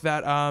 was a book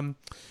that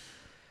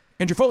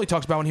Andrew Foley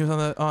talks about when he was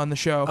on the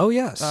show. Oh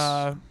yes.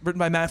 Written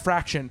by Matt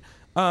Fraction.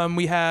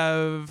 We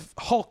have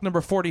Hulk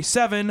number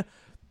 47,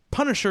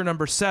 Punisher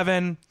number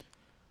 7,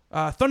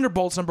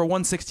 Thunderbolts number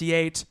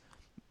 168.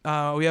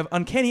 We have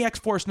Uncanny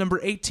X-Force number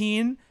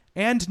 18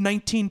 and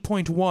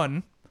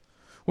 19.1.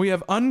 We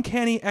have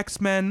Uncanny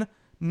X-Men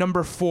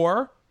number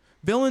 4,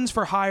 Villains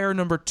for Hire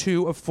number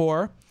 2 of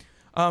 4,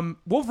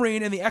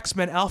 Wolverine and the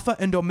X-Men Alpha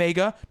and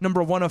Omega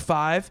number 1 of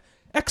 5,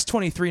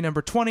 X-23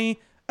 number 20,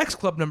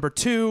 X-Club number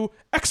 2,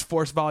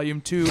 X-Force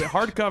Volume 2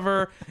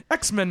 hardcover,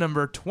 X-Men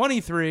number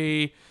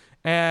 23.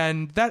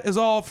 And that is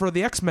all for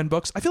the X-Men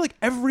books. I feel like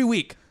every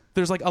week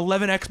there's like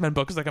 11 X-Men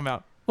books that come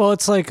out. Well,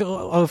 it's like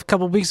a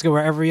couple weeks ago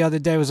where every other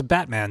day was a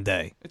Batman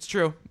day. It's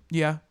true.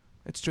 Yeah,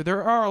 it's true.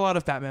 There are a lot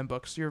of Batman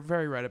books. You're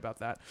very right about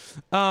that.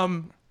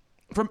 From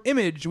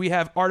Image, we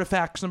have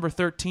Artifacts number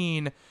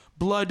 13,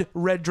 Blood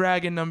Red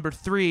Dragon number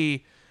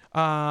 3,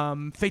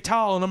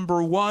 Fatale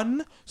number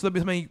 1. So that'd be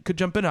something you could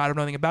jump in. I don't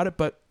know anything about it,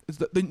 but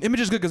the Image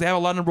is good because they have a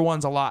lot of number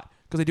 1s a lot.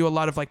 Because they do a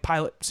lot of like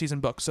pilot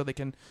season books, so they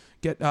can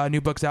get new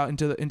books out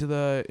into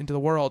the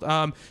world.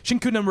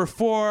 Shinku number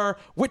 4,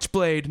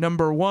 Witchblade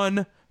number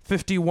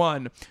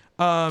 151.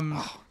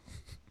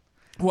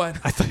 What?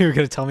 I thought you were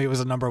going to tell me it was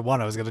a number 1.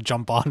 I was going to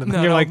jump on, and then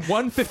No, you're like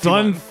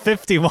 151.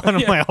 151.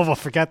 I'm like, oh, well,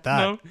 forget that.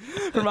 No.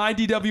 From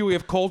IDW, we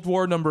have Cold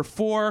War number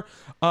 4,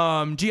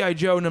 G.I.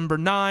 Joe number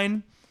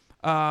 9,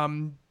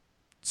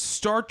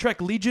 Star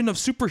Trek Legion of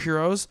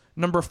Superheroes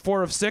number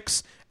 4 of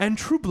 6, and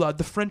True Blood: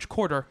 The French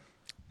Quarter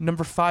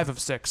number 5 of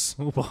 6.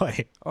 Oh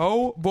boy.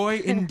 Oh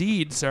boy,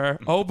 indeed, sir.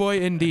 Oh boy,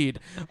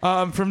 indeed.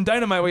 From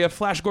Dynamite, we have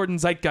Flash Gordon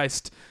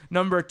Zeitgeist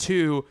number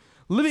 2,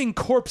 Living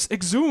Corpse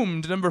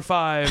Exhumed number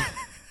 5,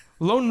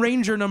 Lone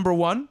Ranger number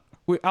 1.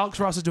 Alex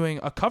Ross is doing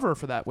a cover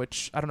for that,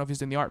 which I don't know if he's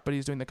doing the art, but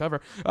he's doing the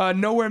cover.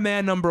 Nowhere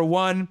Man number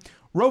 1,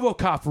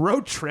 RoboCop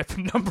Road Trip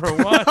number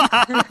 1.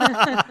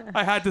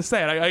 I had to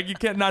say it. You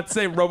can't not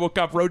say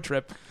RoboCop Road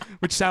Trip,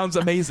 which sounds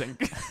amazing.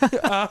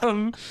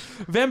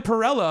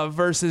 Vampirella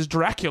versus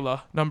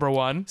Dracula number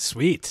 1.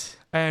 Sweet.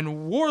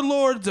 And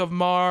Warlord of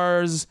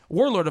Mars,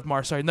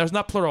 sorry, there's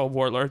not plural of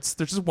warlords,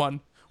 there's just one.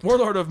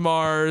 Warlord of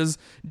Mars,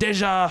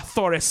 Deja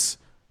Thoris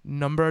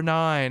number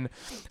 9.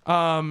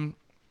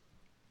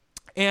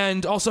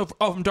 And also,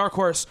 from Dark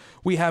Horse,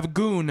 we have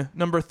Goon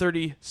number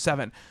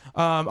 37.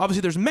 Obviously,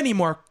 there's many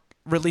more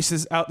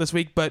releases out this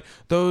week, but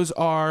those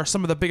are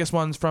some of the biggest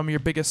ones from your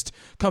biggest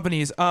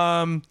companies.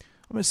 I'm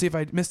going to see if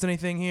I missed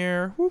anything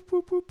here. Whoop,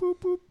 whoop, whoop,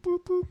 whoop, whoop,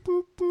 whoop, whoop,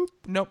 whoop, whoop.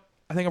 Nope.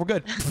 I think we're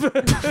good.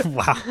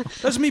 Wow.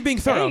 That's me being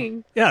thorough.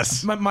 Dang.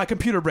 Yes. My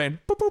computer brain.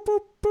 Boop, boop, boop,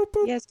 boop,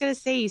 boop. Yeah, I was going to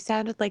say, you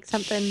sounded like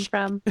something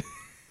from...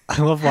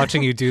 I love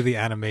watching you do the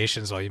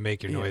animations while you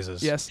make your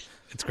noises. Yes.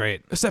 It's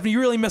great. Stephanie, you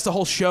really missed the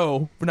whole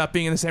show for not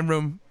being in the same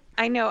room.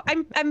 I know.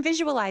 I'm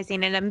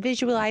visualizing, and I'm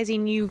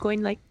visualizing you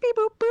going like beep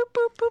boop boop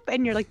boop boop,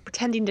 and you're like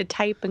pretending to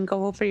type and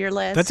go over your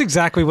list. That's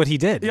exactly what he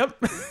did. Yep.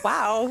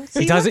 Wow.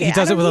 He does it. He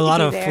does it with a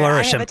lot of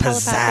flourish and I have a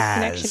telepathic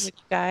connection pizzazz. with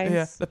you guys.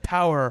 Yeah, the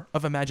power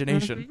of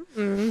imagination.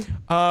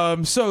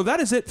 So that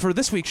is it for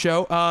this week's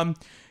show.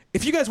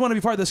 If you guys want to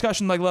be part of the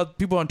discussion, like a lot of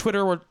people on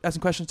Twitter were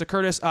asking questions to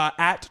Kurtis,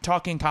 at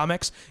Talking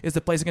Comics is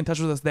the place to get in touch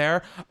with us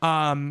there.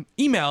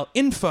 Email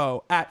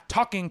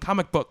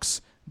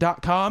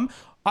info@talkingcomicbooks.com.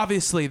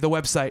 Obviously, the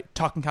website,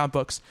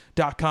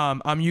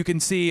 talkingcomicbooks.com. You can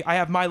see I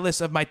have my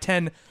list of my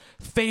 10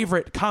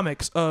 favorite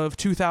comics of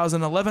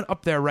 2011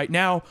 up there right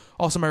now.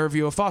 Also, my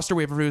review of Foster.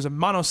 We have reviews of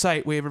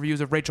Monocyte. We have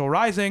reviews of Rachel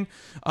Rising.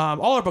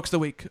 All our books of the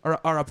week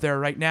are up there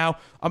right now.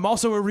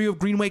 Also, a review of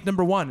Green Wake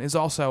number 1 is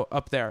also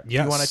up there. Yes.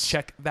 If you want to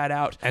check that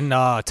out. And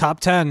top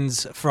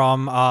 10s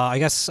from, I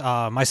guess,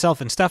 myself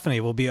and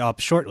Stephanie will be up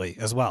shortly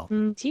as well.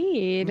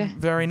 Indeed.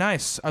 Very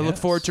nice. I look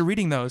Yes. forward to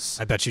reading those.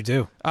 I bet you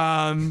do.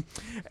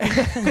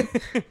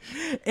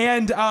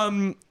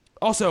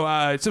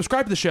 Also,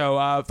 subscribe to the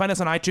show. Find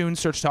us on iTunes,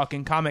 search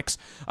Talking Comics.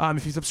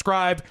 If you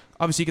subscribe,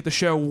 obviously you get the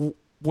show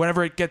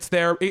whenever it gets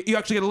there. You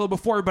actually get a little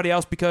before everybody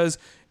else because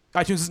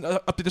iTunes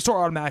doesn't update the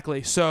store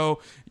automatically.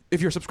 So if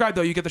you're subscribed,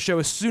 though, you get the show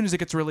as soon as it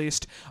gets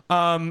released.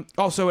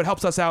 Also, it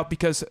helps us out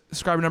because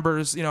subscriber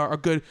numbers, are a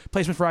good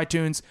placement for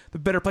iTunes. The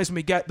better placement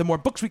we get, the more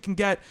books we can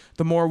get,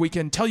 the more we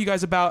can tell you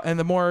guys about, and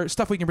the more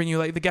stuff we can bring you,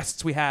 like the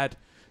guests we had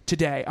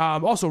today.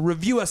 Also,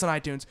 review us on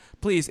iTunes,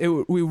 please.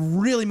 We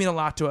really mean a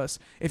lot to us.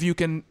 If you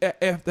can,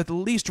 if at the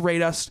least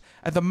rate us,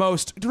 at the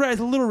most write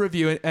a little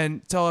review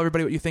and tell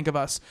everybody what you think of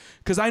us.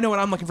 Because I know when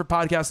I'm looking for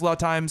podcasts, a lot of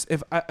times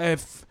if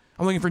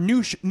I'm looking for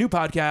new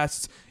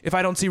podcasts, if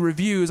I don't see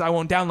reviews, I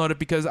won't download it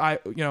because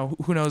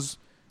who knows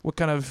what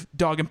kind of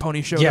dog and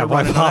pony show. Yeah,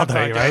 why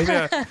bother, right?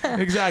 Yeah,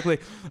 exactly.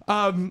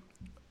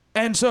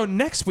 And so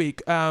next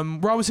week, we're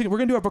going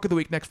to do our book of the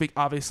week next week,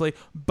 obviously,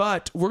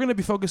 but we're going to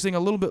be focusing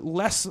a little bit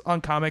less on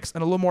comics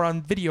and a little more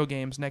on video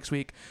games next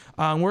week.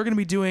 We're going to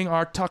be doing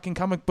our Talking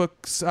Comic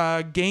Books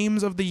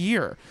games of the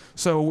year.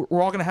 So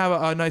we're all going to have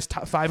a nice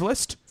top 5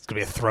 list. It's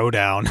gonna be a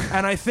throwdown.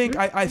 And I think,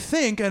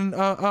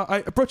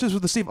 I approached this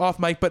with the Steve off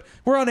mic, but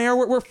we're on air.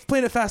 We're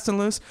playing it fast and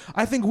loose.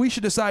 I think we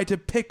should decide to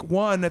pick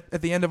one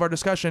at the end of our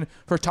discussion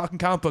for Talking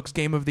Comic Books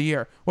Game of the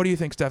Year. What do you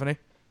think, Stephanie?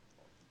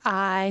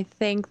 I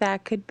think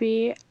that could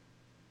be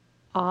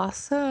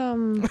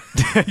awesome.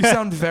 You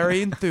sound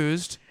very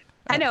enthused.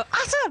 I know.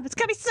 Awesome. It's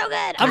going to be so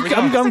good.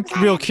 I'm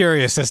real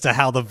curious as to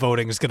how the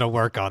voting is going to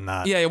work on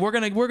that. Yeah, we're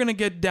gonna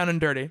get down and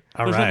dirty.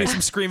 There's going to be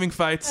some screaming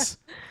fights.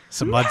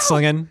 Some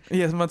mudslinging?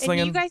 Yeah, some mudslinging.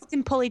 And you guys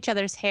can pull each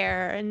other's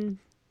hair and...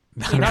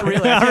 Not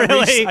really.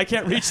 I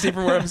can't reach Steve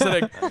from where I'm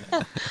sitting.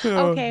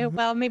 Okay,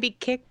 well, maybe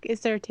kick.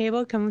 Is there a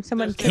table? Can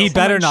someone kick He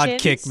better not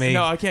shins? kick me.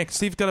 No, I can't.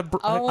 Steve's got a bum.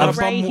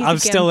 I'm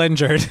still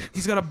injured.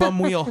 He's got a bum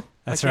wheel.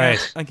 That's right.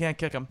 I can't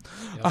kick him.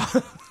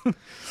 Yep.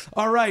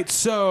 All right,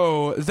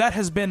 so that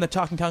has been the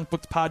Talking Comic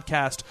Books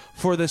podcast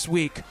for this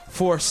week.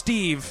 For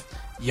Steve.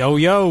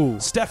 Yo.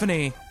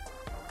 Stephanie.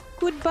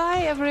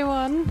 Goodbye,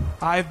 everyone.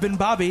 I've been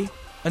Bobby.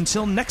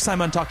 Until next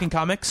time on Talking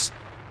Comics,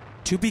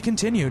 to be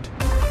continued.